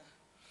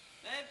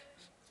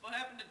 That's what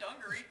happened to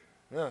Dungaree.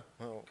 Yeah.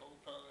 Oh. Gold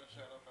powder,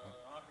 shadow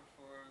powder, Aqua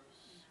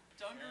Force.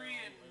 Dungaree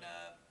and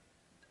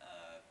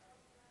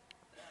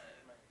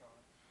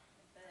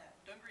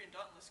Dungaree and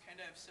Dauntless kind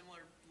of have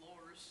similar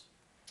lores.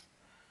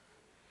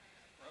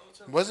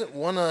 Wasn't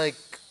one like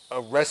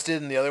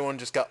arrested and the other one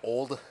just got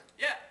old?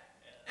 Yeah.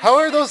 How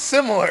are those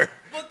similar?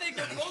 But they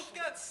both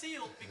got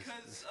sealed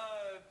because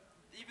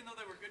even though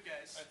they were good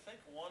guys. I think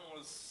one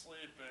was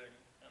sleeping,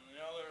 and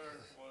the other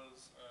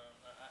was...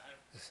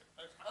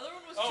 Other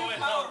one was oh, too wait,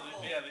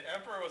 powerful. no, the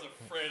Emperor was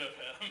afraid of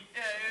him.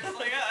 Yeah, it was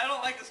like, I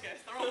don't like this guy.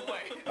 Throw him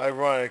away.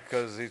 Ironic,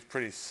 because he's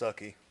pretty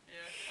sucky.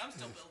 Yeah, I'm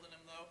still building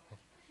him though.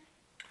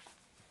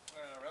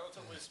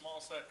 Relatively small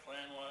set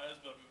clan-wise,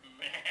 but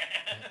man...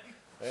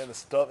 And the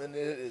stuff in it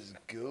is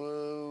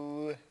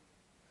good.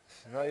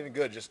 Not even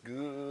good, just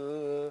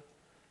good.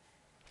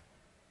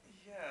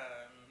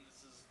 Yeah, and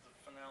this is the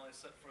finale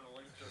set for the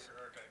Link Joker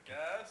arc, I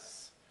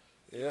guess.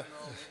 Yeah.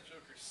 No Link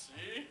Joker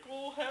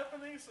sequel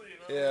happening, so you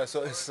know... Yeah,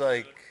 so it's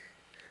like...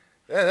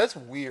 Yeah, that's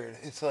weird.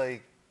 It's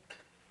like...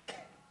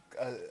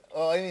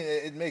 I mean,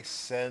 it makes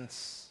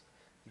sense.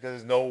 Because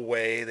there's no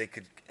way they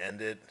could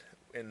end it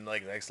in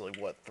like next, like,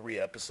 what, 3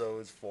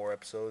 episodes, 4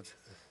 episodes?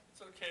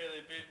 It's okay,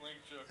 they beat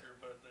Link Joker,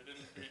 but they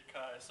didn't beat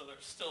Kai, so they're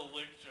still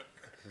Link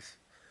Joker.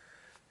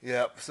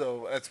 Yeah,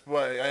 so that's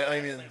why,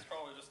 I mean... It's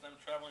probably just them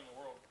traveling the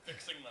world,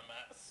 fixing the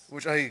mess.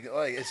 Which I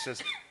like, it's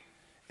just...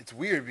 It's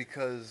weird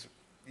because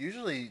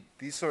usually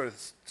these sort of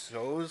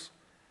shows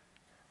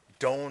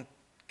don't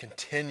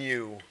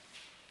continue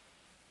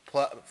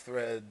plot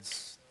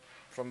threads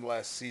from the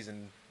last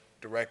season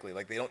directly.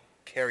 Like, they don't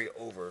carry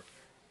over.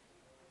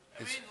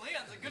 I mean,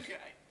 Leon's a good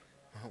guy.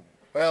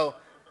 Well,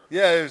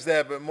 yeah, there's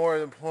that, but more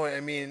than the point, I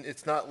mean,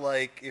 it's not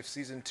like if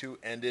season 2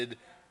 ended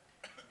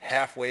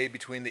halfway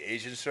between the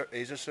Asia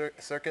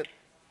circuit,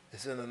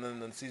 and then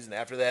the season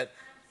after that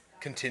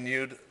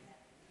continued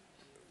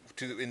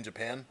in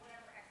Japan,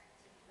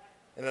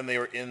 and then they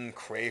were in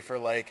Cray for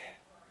like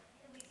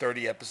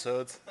 30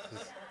 episodes.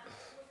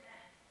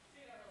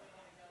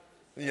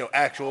 You know,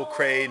 actual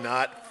Cray,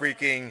 not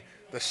freaking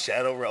the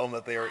Shadow Realm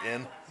that they were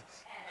in.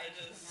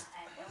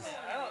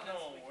 I don't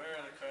know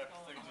where the crap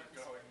things are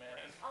going,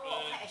 man.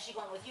 But Is she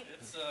going with you?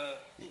 it's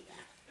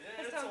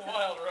a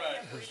wild ride.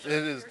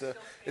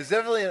 It's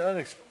definitely an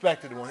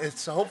unexpected one.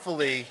 It's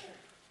hopefully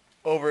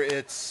over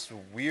its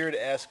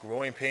weird-ass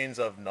growing pains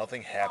of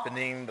nothing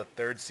happening the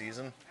third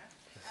season.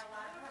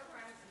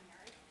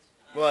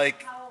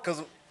 Like,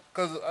 because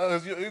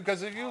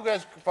if you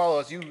guys follow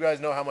us, you guys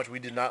know how much we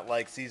did not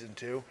like season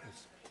 2.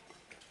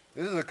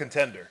 This is a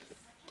contender.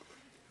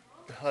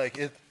 Like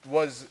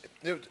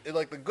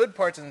like the good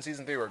parts in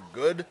season 3 were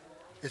good.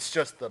 It's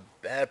just the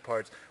bad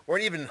parts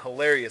weren't even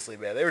hilariously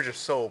bad. They were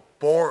just so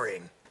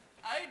boring.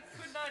 I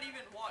could not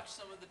even watch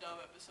some of the dub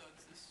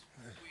episodes this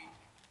week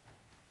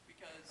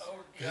because Oh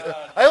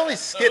god. I only those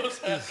skipped.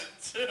 happen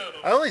too.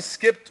 I only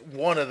skipped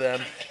one of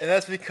them, and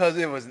that's because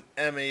it was an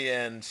Emmy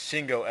and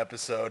Shingo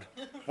episode.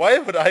 Why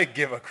would I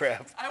give a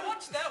crap? I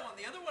watched that one.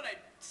 The other one I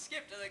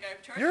skipped. Like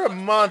I tried. You're to a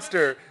watch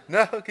monster.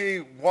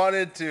 Naoki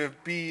wanted to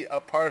be a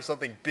part of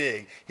something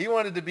big. He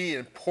wanted to be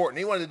important.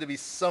 He wanted to be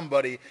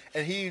somebody,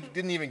 and he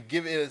didn't even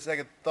give it a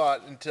second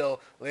thought until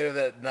later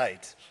that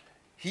night.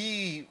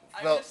 He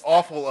felt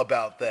awful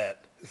about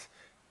that.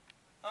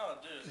 Oh,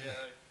 dude, yeah,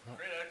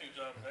 great acting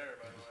job there,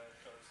 by the way.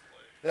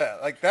 'Cause, Yeah,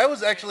 like that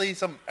was actually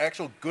some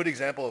actual good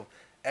example of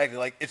acting.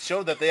 Like it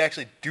showed that they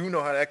actually do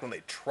know how to act when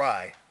they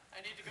try.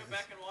 I need to go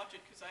back and watch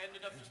it because I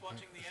ended up just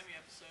watching the Emmy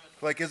episode.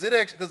 Like, is it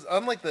actually? Because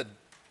unlike the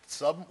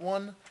sub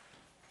one,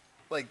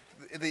 like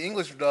the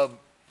English dub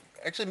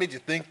actually made you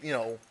think.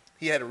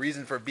 He had a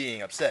reason for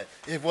being upset.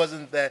 It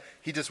wasn't that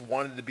he just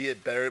wanted to be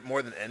it better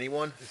more than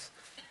anyone.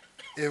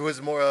 It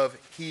was more of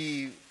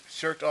he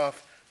shirked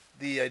off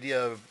the idea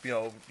of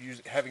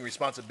having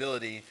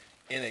responsibility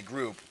in a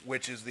group,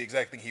 which is the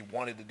exact thing he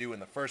wanted to do in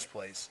the first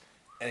place,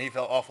 and he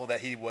felt awful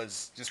that he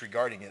was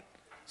disregarding it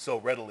so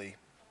readily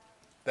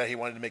that he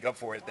wanted to make up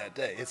for it that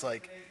day. It's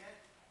like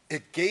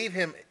it gave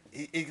him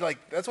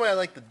that's why I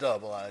like the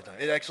dub a lot of the time.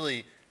 It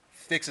actually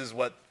fixes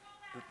what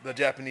the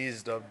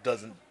Japanese dub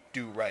doesn't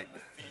do right.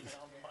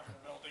 female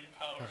mind-melding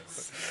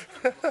powers.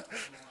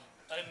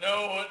 I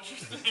know what you're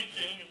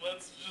thinking.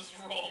 Let's just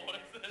roll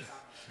with it.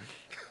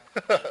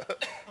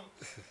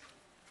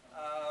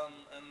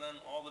 And then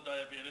all the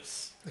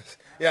diabetes.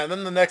 Yeah, and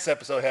then the next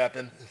episode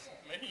happened.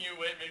 Making you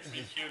wait makes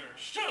me cuter.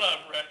 Shut up,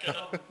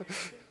 Rekka.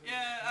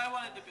 Yeah, I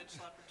wanted to bitch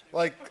slap her too.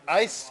 Like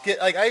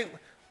I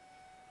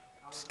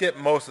skipped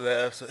most of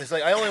that episode. It's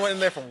like I only went in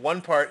there for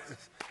one part,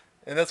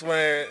 and that's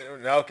when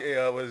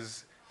Naoki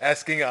was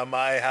asking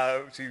Amai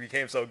how she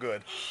became so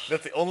good.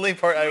 That's the only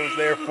part I was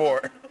there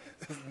for.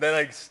 Then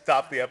I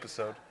stopped the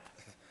episode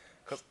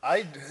because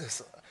I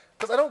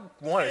don't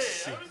want to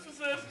see. Hey, I was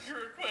just asking you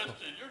a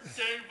question. Your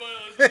gang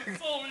violence isn't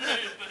solving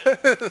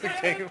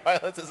anything. Gang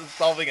violence isn't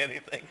solving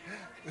anything.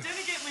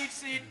 Didn't get leech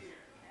seed.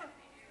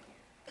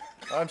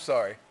 I'm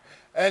sorry.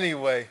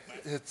 Anyway,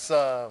 it's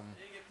Didn't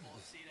get full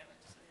seed. I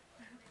meant to say.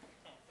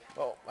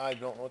 well, I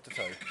don't know what to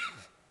tell you.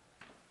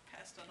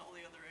 Passed on all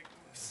the other egg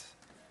moves.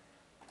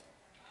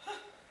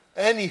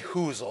 Any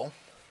hoozle.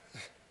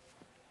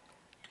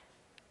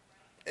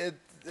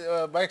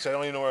 Actually, I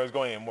don't even know where I was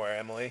going anymore,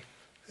 Emily.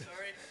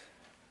 Sorry.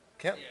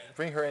 Can't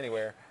bring her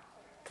anywhere.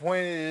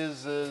 Point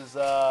is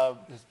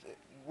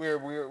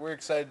we're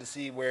excited to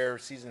see where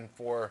season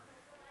 4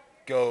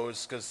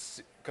 goes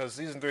because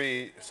season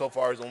 3 so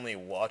far is only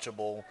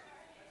watchable.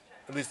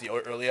 At least the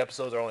early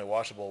episodes are only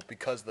watchable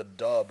because the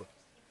dub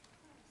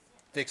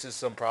fixes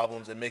some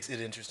problems and makes it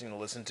interesting to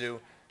listen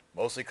to.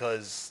 Mostly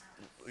because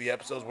the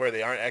episodes where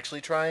they aren't actually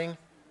trying,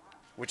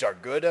 which are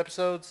good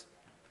episodes,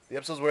 the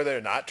episodes where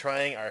they're not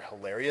trying are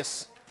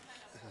hilarious.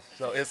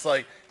 So it's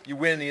like you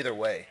win either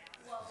way.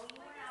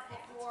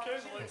 Kind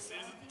of like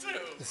season 2.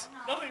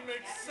 Nothing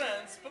makes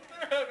sense, but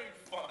they're having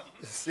fun.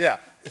 Yeah,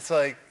 it's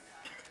like,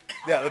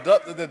 yeah,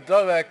 the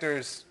dub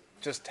actors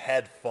just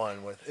had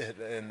fun with it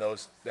in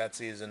that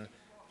season,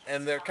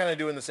 and they're kind of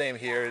doing the same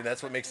here, and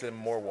that's what makes them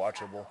more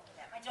watchable.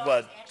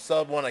 But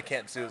sub 1, I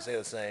can't say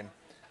the same,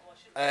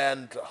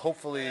 and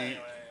hopefully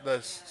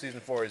the season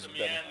 4 is The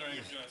better.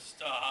 meandering's gonna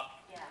stop.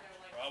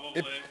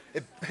 Probably.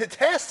 It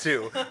has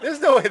to. There's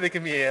no way they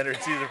can meander in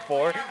season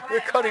 4. They're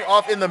cutting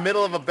off in the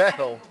middle of a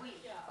battle.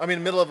 I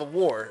mean, middle of a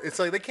war. It's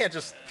like they can't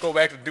just go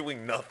back to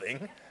doing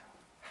nothing.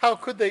 How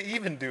could they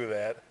even do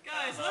that?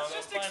 Guys, No, let's they'll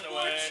just find a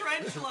explore way.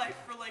 trench life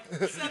for like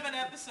 7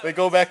 episodes. They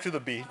go back to the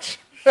beach.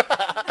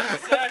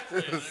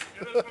 Exactly. They're gonna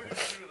fucking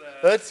do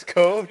that. Let's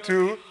go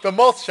to the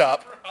malt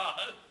shop.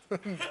 Hot.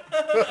 Because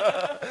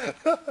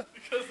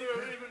there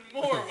are even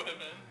more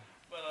women.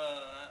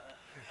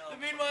 But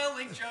Meanwhile,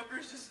 Link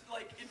Joker's just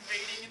like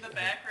invading in the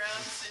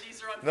background.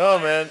 Cities are on No,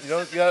 fire. man,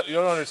 you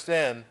don't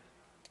understand.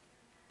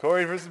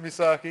 Corey versus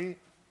Misaki,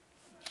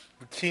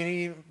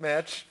 bikini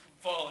match.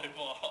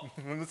 volleyball.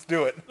 Let's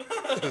do it.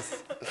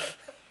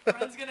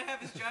 Ron's gonna have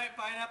his giant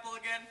pineapple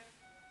again.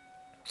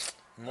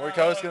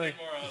 Morikawa's I gonna think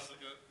Morikawa's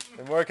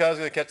and Morikawa's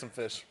gonna catch some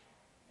fish.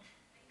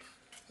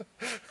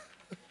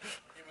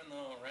 Even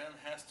though Rant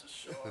has to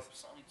show up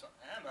sometime,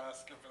 and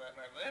Asuka for that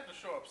matter, they have to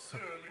show up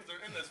soon because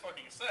they're in this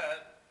fucking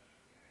set.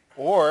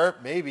 Or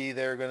maybe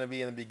they're gonna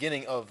be in the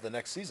beginning of the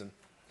next season.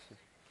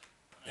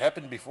 It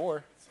happened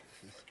before. It's a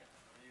fucking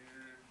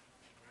weird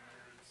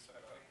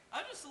setup.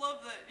 I just love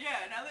that,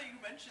 yeah, now that you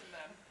mention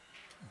them,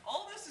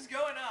 all this is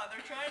going on.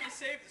 They're trying to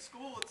save the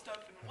school and stuff,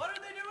 and what are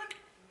they doing?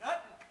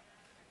 Nothing.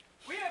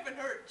 We haven't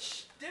heard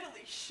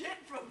diddly shit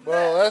from them.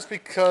 Well, that's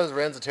because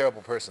Ren's a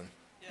terrible person.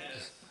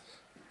 Yes.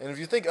 And if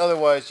you think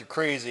otherwise, you're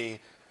crazy.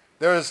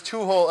 There's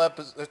 2 whole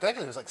episodes.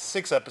 Actually, there's like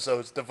 6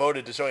 episodes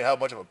devoted to showing how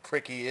much of a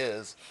prick he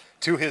is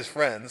to his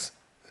friends.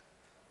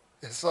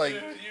 It's like,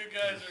 Dude, you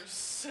guys are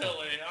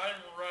silly. I'm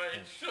right.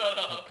 Shut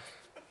up.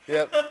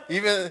 yep.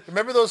 Even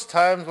remember those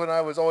times when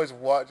I was always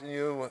watching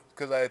you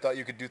because I thought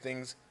you could do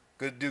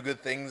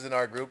good things in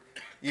our group,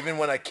 even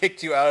when I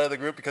kicked you out of the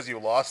group because you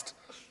lost.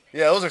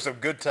 Yeah, those are some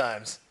good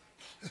times.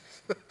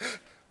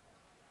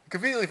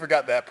 Completely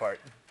forgot that part.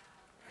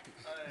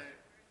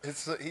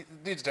 He's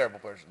a terrible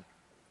person.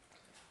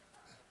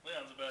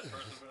 Leon's a bad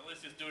person, but at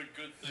least he's doing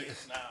good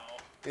things now.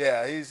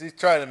 Yeah, he's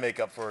trying to make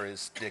up for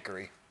his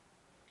dickery.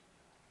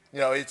 You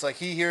know, it's like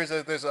he hears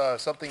that there's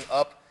something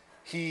up,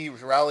 he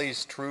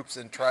rallies troops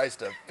and tries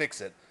to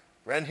fix it.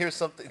 Ren hears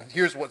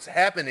what's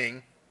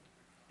happening.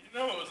 He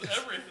knows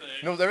everything.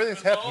 He knows everything's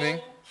It's happening.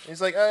 all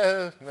He's like,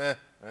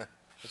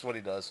 that's what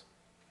he does.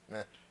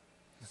 Meh.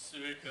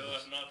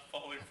 Suiko, I'm not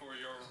falling for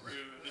your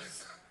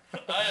ruse.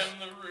 I am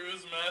the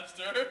ruse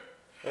master.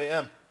 I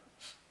am.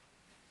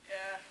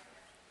 Yeah.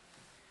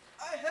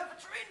 I have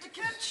a train to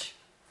catch.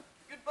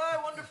 Goodbye,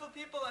 wonderful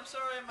people. I'm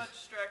sorry I'm a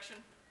distraction.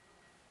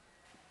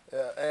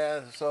 Yeah,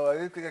 and so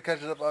I think I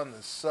catch it up on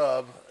the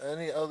sub.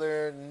 Any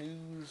other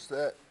news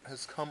that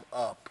has come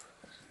up?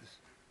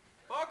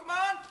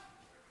 Pokemon?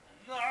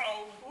 No.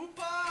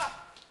 Oopa!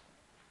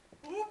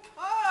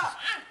 Oopa!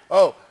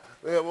 Oh,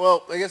 yeah,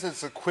 well, I guess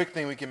it's a quick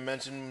thing we can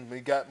mention. We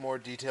got more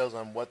details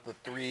on what the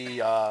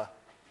 3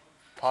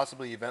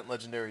 possibly event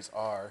legendaries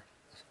are.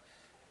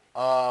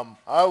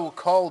 I will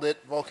called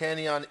it.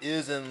 Volcanion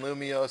is in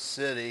Lumio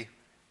City.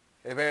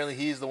 Apparently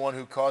he's the one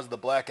who caused the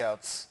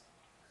blackouts.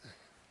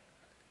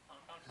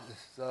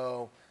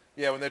 So,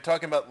 yeah, when they're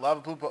talking about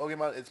Lava Poop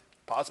Pokemon, it's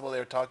possible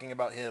they're talking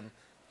about him.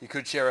 He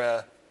could share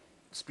a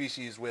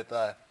species with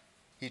Heatran.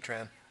 I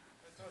thought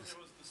it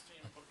was the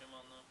steam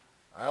Pokemon,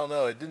 though. I don't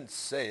know. It didn't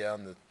say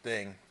on the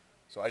thing.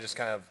 So I just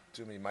kind of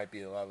assumed he might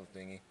be a lava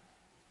thingy.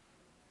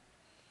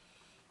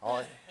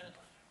 Whatever.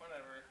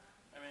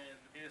 I mean,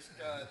 he's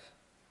got...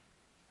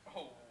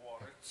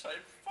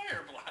 water-type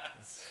Fire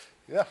Blast.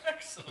 Yeah.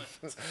 Excellent.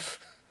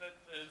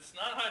 It's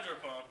not Hydro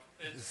Pump.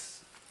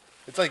 It's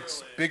like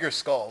literally- bigger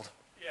scald.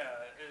 Yeah,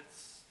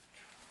 it's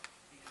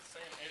the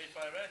same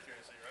 85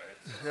 accuracy,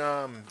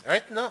 right?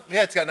 Right? No.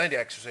 Yeah, it's got 90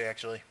 accuracy,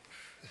 actually.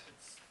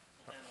 It's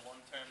and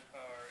 110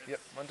 power. It's Yep,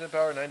 110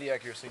 power, 90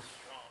 accuracy.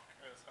 strong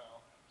as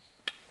hell.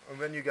 And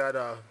then you got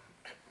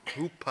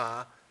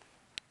Hoopa,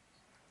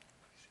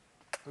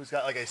 who's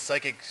got like a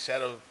psychic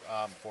shadow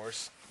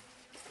force.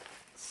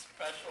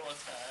 Special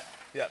attack.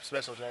 Yep,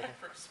 special attack.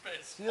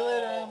 Hyperspace. See you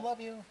later, Ball.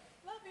 love you.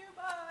 Love you,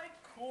 bye.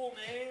 Cool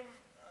name.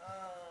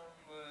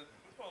 But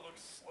Hoopa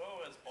looks slow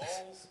as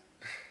balls.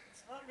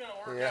 It's not gonna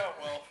work Yeah. out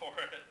well for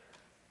it.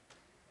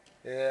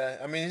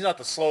 Yeah, I mean he's not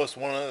the slowest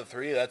one of the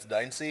 3. That's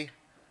Dyncy,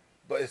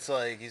 but it's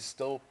like he's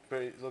still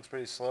looks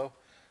pretty slow.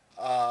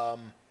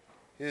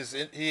 He has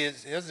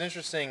an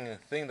interesting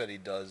thing that he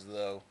does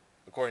though,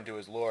 according to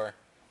his lore.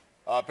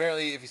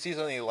 Apparently, if he sees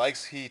something he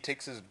likes, he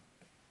takes his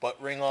butt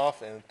ring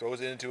off and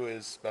throws it into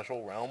his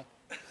special realm.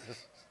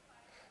 It's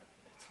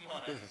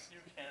mine. You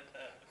can't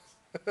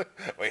have it.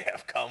 We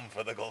have come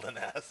for the golden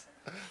ass.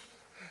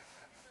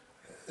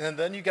 And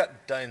then you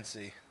got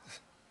Dyncy.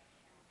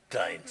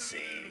 Dyncy.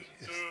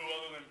 2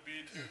 other than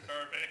B2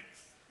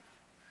 Carbinks.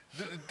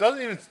 It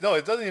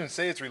doesn't even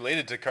say it's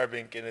related to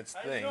Carbink in its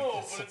thing. I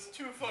know, but it's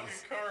 2 fucking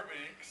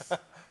Carbinks.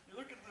 You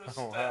look at those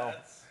Oh, stats. wow.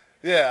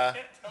 Yeah. You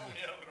can't tell me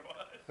otherwise.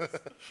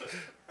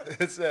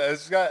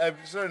 I'm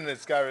certain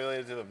it's got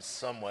related to them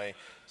some way.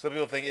 Some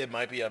people think it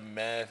might be a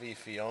Maffy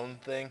Fion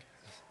thing.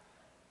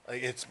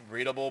 Like it's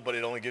readable, but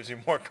it only gives you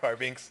more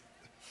Carbinks.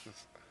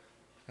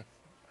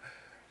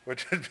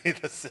 Which would be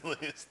the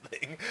silliest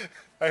thing.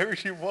 I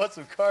heard you want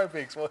some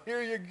Carbinks. Well,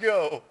 here you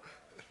go.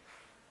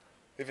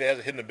 If it has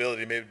a hidden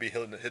ability, maybe it'd be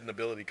hidden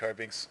ability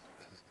Carbinks.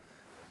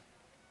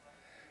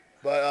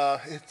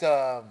 But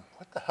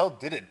what the hell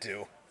did it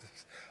do?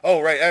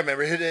 Oh right, I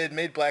remember. It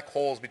made black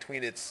holes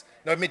between its.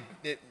 No,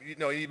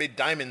 it made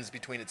diamonds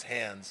between its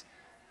hands,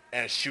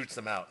 and it shoots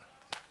them out.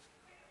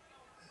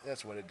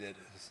 That's what it did.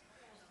 The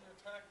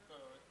attack,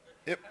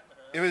 though,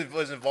 It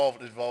was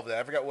involved. There.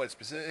 I forgot what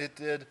it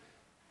did.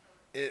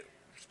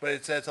 But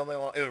it said something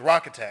along. It was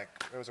rock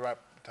attack. It was a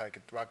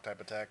rock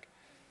type attack.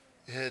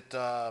 It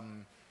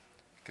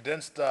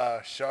condensed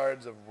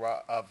shards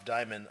of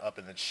diamond up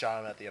and then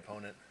shot them at the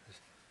opponent.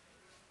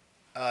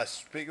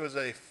 Was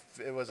it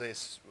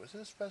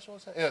a special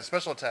attack? Yeah,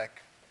 special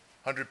attack,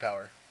 100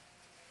 power.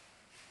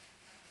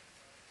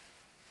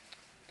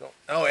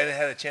 And it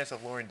had a chance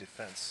of lowering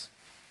defense.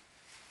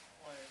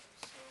 Wait,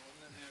 so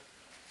wouldn't it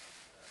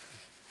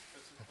be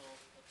physical?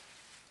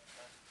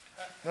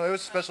 No, it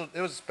was special.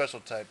 It was a special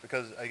type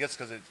because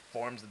it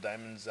forms the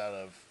diamonds out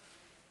of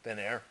thin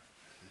air.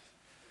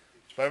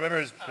 But I remember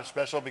it was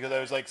special because I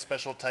was like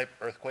special type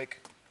earthquake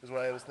is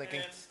what I was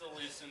thinking. It's the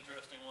least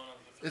interesting one of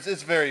the 3.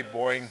 It's very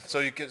boring.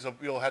 So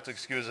you'll have to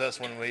excuse us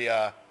when we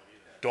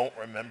don't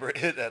remember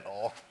it at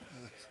all.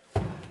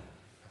 Not when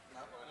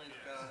we've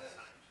got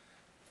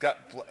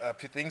it. Got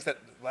things that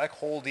black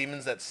hole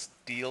demons that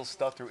steal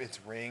stuff through its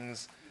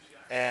rings,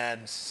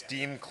 and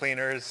steam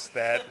cleaners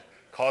that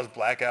cause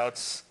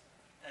blackouts.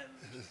 And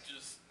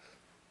just,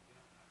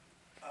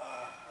 I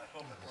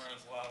hope it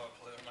burns lava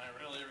plume. I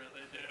really,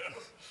 really do.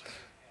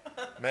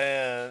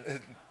 Man,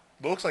 it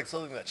looks like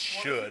something that What if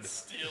should. it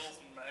steals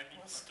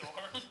magma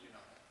storm?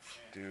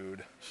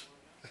 Dude.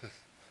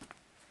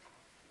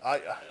 I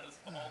Has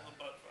all the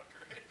butt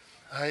fuckery.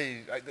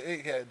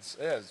 it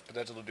has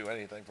potential to do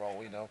anything for all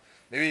we know.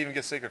 Maybe even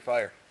get Sacred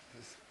Fire.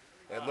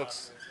 It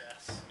looks.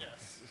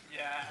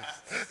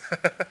 Yes. It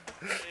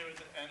was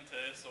an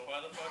Entei, so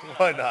why the fuck not?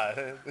 Why not?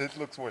 It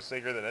looks more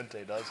sacred than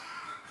Entei does.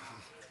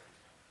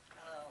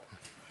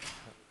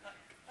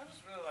 I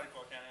just really like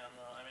Volcanion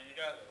though. I mean, you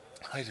got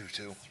I do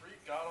too. 3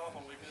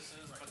 god-awful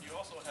weaknesses, but you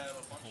also have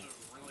a bunch of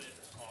really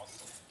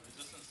awesome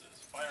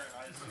resistances. Fire and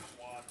ice and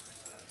quad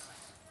resist.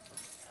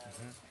 And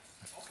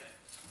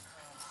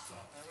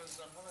there was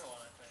another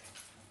one, I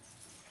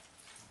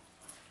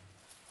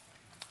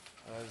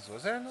think.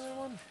 Was there another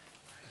one?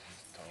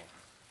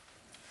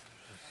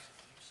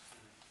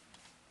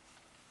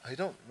 I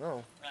don't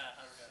know. I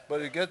forgot.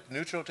 But it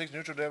takes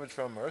neutral damage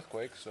from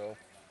Earthquake, so.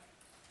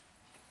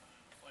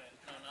 Wait,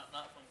 no,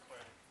 not from Quake.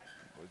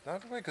 It's not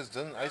Earthquake, because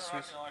doesn't Ice...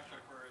 Rock and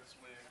Electric were its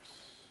weaks.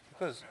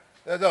 Because...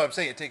 No, I'm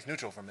saying it takes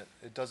neutral from it.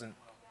 It doesn't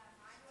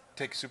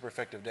take super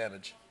effective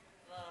damage.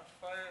 No,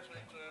 fire is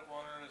weak to it,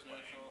 water is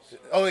neutral, so...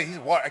 Oh, wait, he's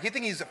water. I keep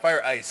thinking he's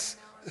fire ice.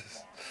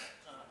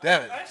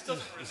 Damn it. Ice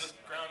doesn't resist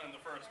ground in the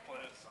first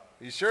place.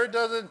 You sure it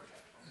doesn't?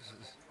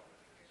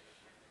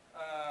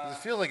 It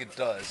feels like it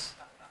does.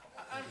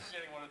 I'm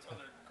forgetting what its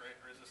other great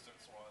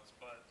resistance was,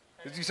 but...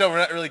 As you saw, we're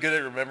not really good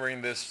at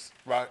remembering this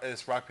rock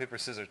paper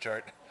scissors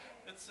chart.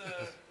 It's a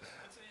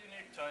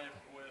unique type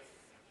with,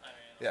 I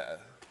mean... Yeah,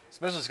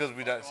 especially because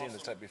we've not seen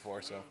this type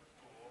before, so.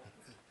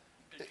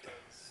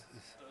 Because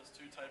those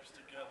two types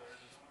together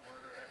just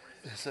murder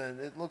everything. So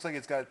it looks like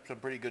it's got some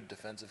pretty good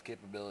defensive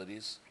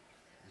capabilities.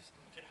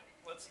 Yeah,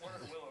 let's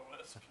learn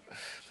Will-O-Wisp.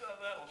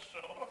 That'll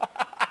show.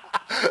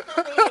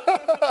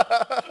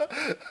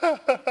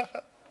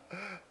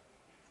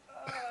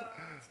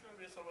 It's gonna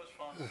be so much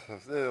fun.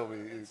 It'll be.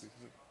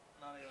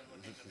 Not even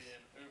looking to be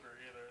an Uber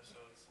either, so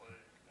it's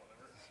like,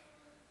 whatever.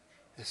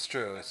 It's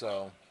true,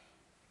 so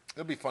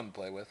it'll be fun to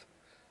play with.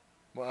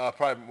 Well,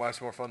 probably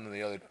much more fun than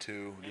the other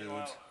two Meanwhile,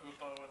 dudes.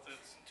 Hoopa with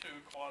its 2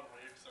 quad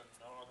weeks and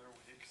no other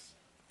weeks.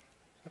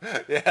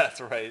 Yeah, that's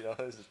right. But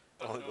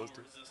Only no those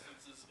two.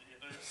 resistances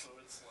either, so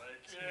it's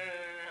like,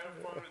 yeah, have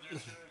fun with your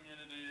 2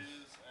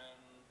 immunities, and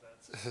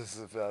that's it. This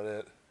is about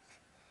it.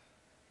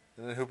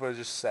 And then Hoopa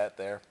just sat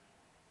there,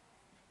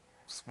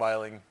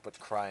 smiling but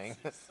crying.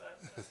 It's sad.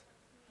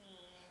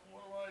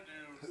 What do I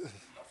do?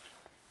 Nothing.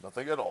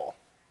 Nothing at all.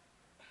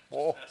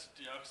 Whoa. Ask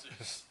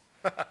Deoxys.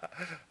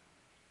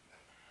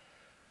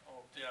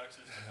 Oh,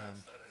 Deoxys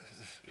defense, that is.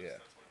 Yeah.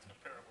 That's what it's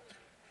comparable to.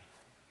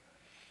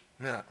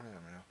 Yeah.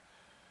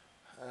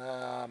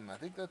 I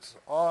think that's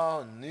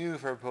all new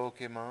for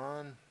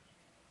Pokemon.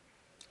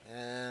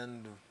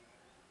 And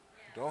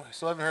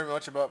still haven't heard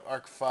much about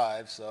Arc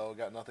 5, so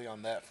got nothing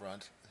on that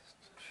front.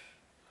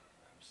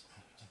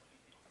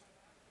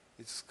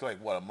 It's like,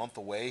 what, a month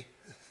away?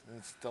 And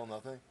it's still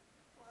nothing?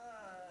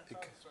 I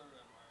thought it started in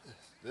March.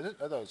 Did it?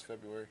 I thought it was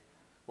February.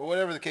 Well,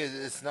 whatever the case,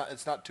 it's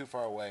not too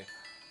far away.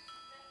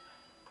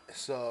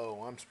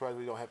 So I'm surprised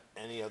we don't have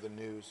any other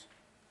news.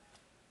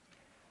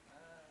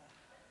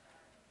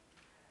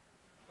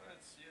 But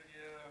it's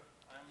Yu-Gi-Oh!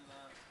 I'm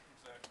not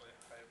exactly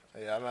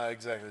hyped. Yeah, I'm not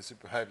exactly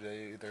super hyped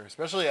either,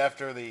 especially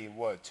after the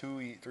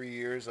 3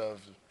 years of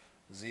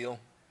Zeal.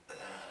 I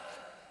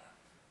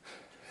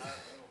don't know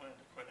when to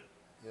quit it.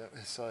 Yeah,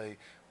 it's like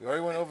we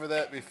already went over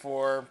that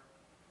before.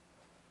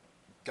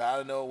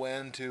 Gotta know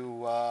when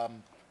to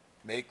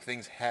make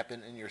things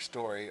happen in your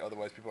story,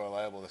 otherwise people are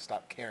liable to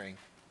stop caring.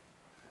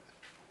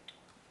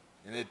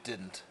 And it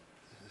didn't.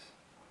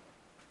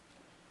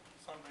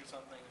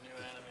 Something new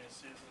anime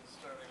season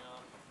starting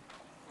off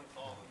with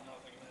all the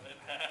nothing that it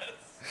has.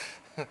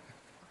 At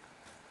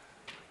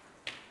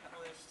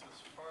least as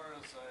far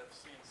as I've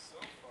seen so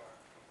far.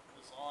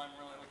 Because all I'm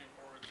really looking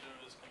forward to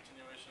is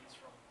continuations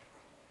from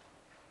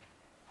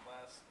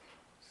last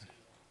season.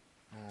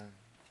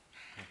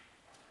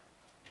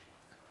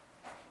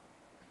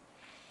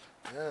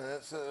 Yeah,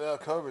 that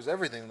covers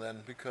everything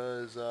then,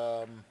 because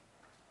it's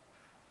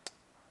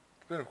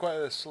been quite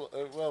a slow.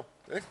 Well,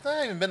 it's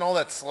not even been all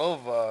that slow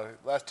of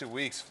last 2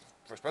 weeks,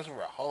 especially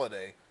for a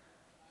holiday.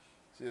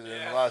 See,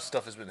 Yeah. a lot of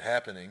stuff has been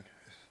happening.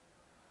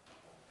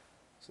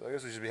 So I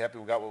guess we should be happy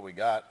we got what we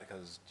got,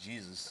 because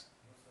Jesus,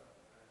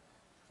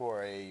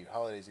 for a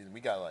holiday season, we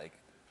got like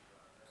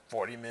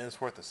 40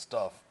 minutes worth of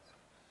stuff.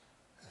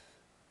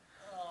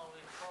 Oh,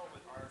 we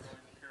probably are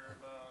going to hear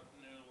about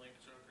new Link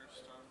Joker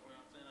stuff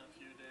in a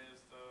few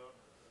days, though,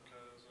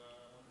 because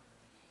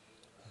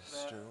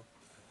That's true.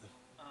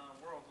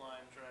 World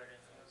Line Dragon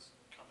is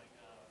coming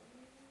out.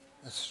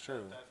 That's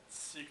true. That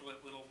secret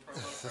little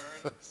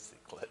promo card.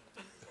 Secret.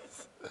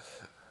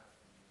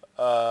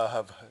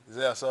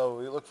 Yeah, so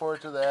we look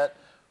forward to that.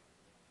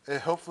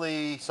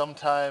 Hopefully,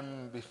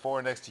 sometime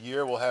before next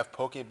year, we'll have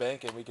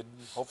Pokebank, and we can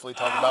hopefully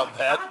talk about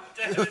that. God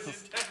damn it,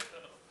 Nintendo.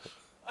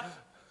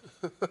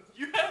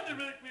 You had to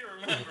make me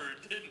remember,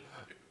 didn't you?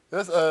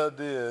 Yes,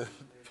 did.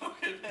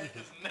 Pokebank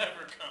is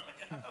never coming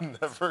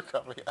out. Never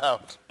coming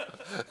out.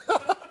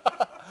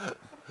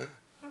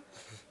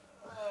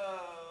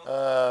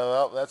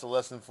 Well, that's a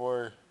lesson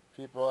for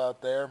people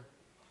out there.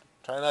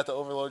 Try not to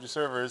overload your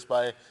servers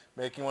by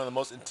making one of the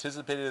most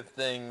anticipated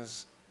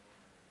things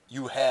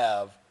you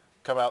have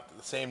come out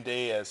the same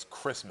day as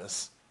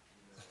Christmas.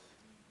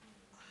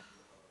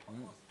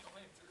 Almost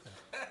going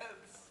through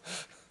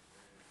heads.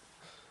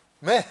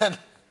 Man,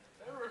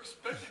 They were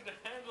expecting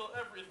to handle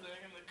everything,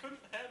 and they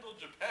couldn't handle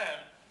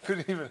Japan.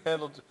 couldn't even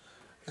handle...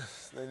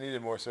 They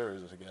needed more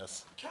servers, I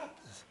guess. God.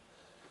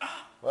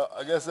 Well,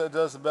 I guess that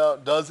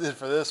does it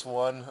for this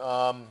one,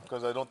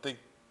 because I don't think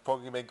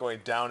Pokemon going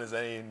down is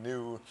any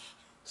new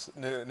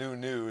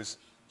news.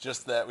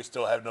 Just that we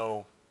still have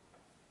no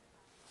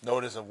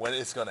notice of when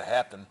it's going to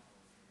happen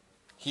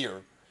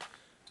here.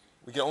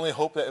 We can only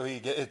hope that we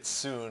get it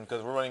soon,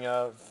 because we're running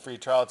out of free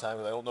trial time,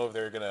 because I don't know if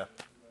they're going to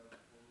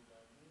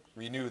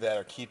renew that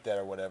or keep that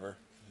or whatever.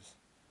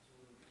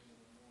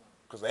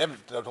 Because they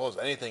haven't told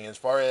us anything as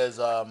far as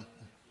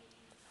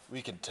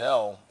we can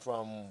tell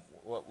from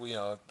what we,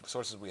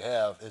 sources we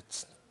have.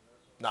 It's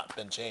not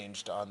been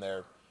changed on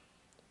their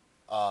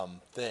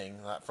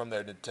thing, not from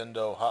their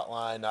Nintendo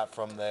hotline, not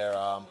from their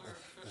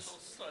Official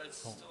sites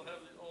still have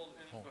the old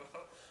info.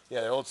 yeah,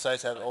 their old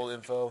sites have old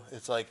info.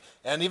 It's like,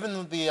 and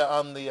even the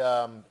on the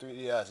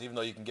 3DS, even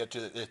though you can get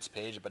to its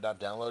page but not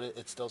download it,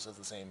 it still says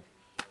the same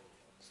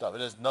stuff.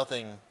 It is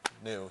nothing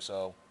new.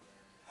 So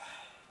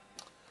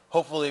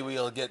hopefully we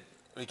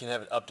can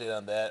have an update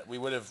on that. We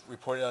would have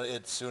reported on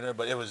it sooner,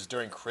 but it was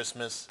during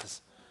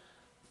Christmas.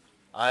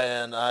 I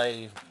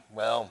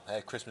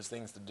had Christmas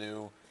things to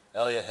do.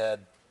 Elliot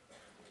had,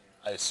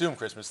 I assume,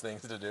 Christmas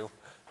things to do.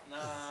 Nah,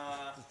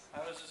 I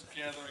was just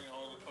gathering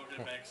all the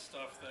Pokebank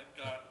stuff that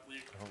got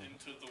leaked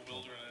into the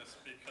wilderness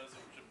because of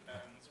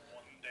Japan's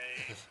one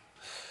day.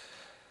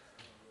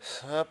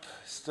 Yep,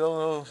 still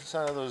no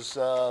sign of those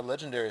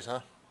legendaries,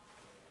 huh?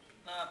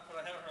 Nah, but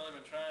I haven't really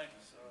been trying,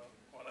 so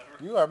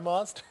whatever. You are a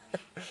monster.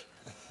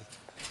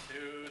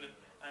 Dude,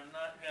 I'm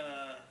not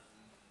gonna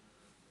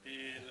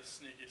be the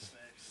sneaky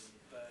snakes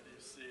that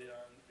you see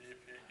on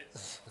VP.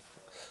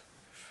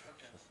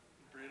 Fucking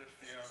breed a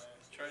Fiona.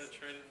 Try to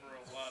trade it for a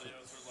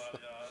Latios or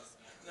Latias,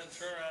 and then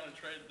turn around and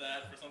trade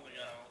that for something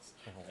else,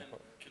 and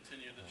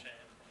continue the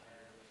chain from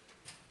there.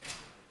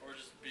 Or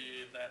just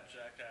be that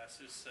jackass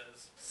who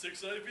says,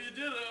 6 IP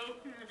Ditto!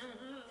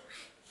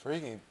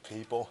 Freaking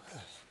people.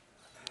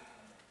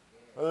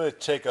 What do they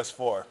take us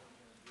for?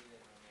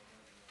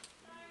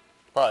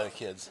 Probably the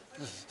kids.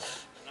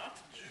 Not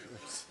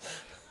Jews.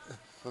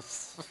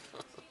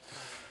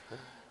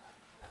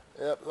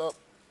 Yep, well,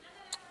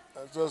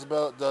 that just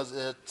about does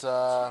it.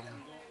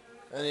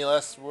 Any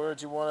last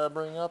words you want to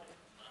bring up?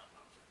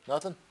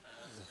 Nothing?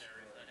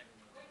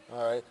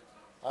 Alright.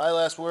 My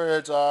last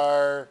words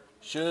are,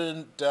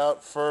 shouldn't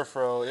doubt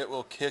Furfro. It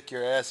will kick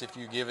your ass if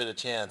you give it a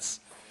chance.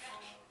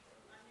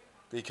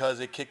 Because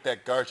it kicked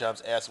that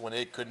Garchomp's ass when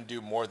it couldn't do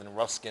more than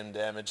rough skin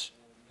damage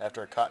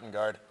after a cotton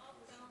guard.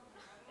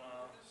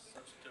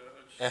 Such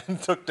doge.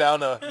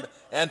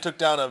 And took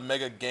down a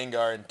Mega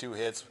Gengar in 2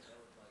 hits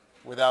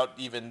without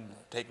even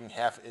taking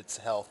half its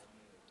health.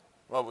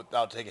 Well,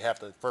 without taking half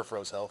the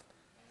Furfro's health.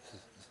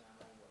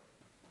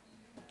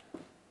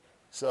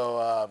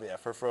 So, yeah,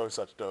 Furfro is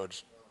such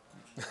doge.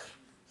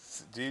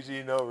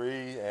 GG no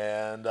Re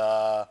and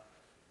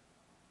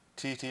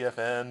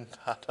TTFN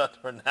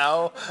for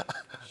now.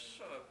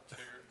 Shut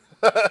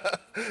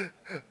up, Tigger.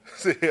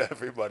 See you,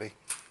 everybody.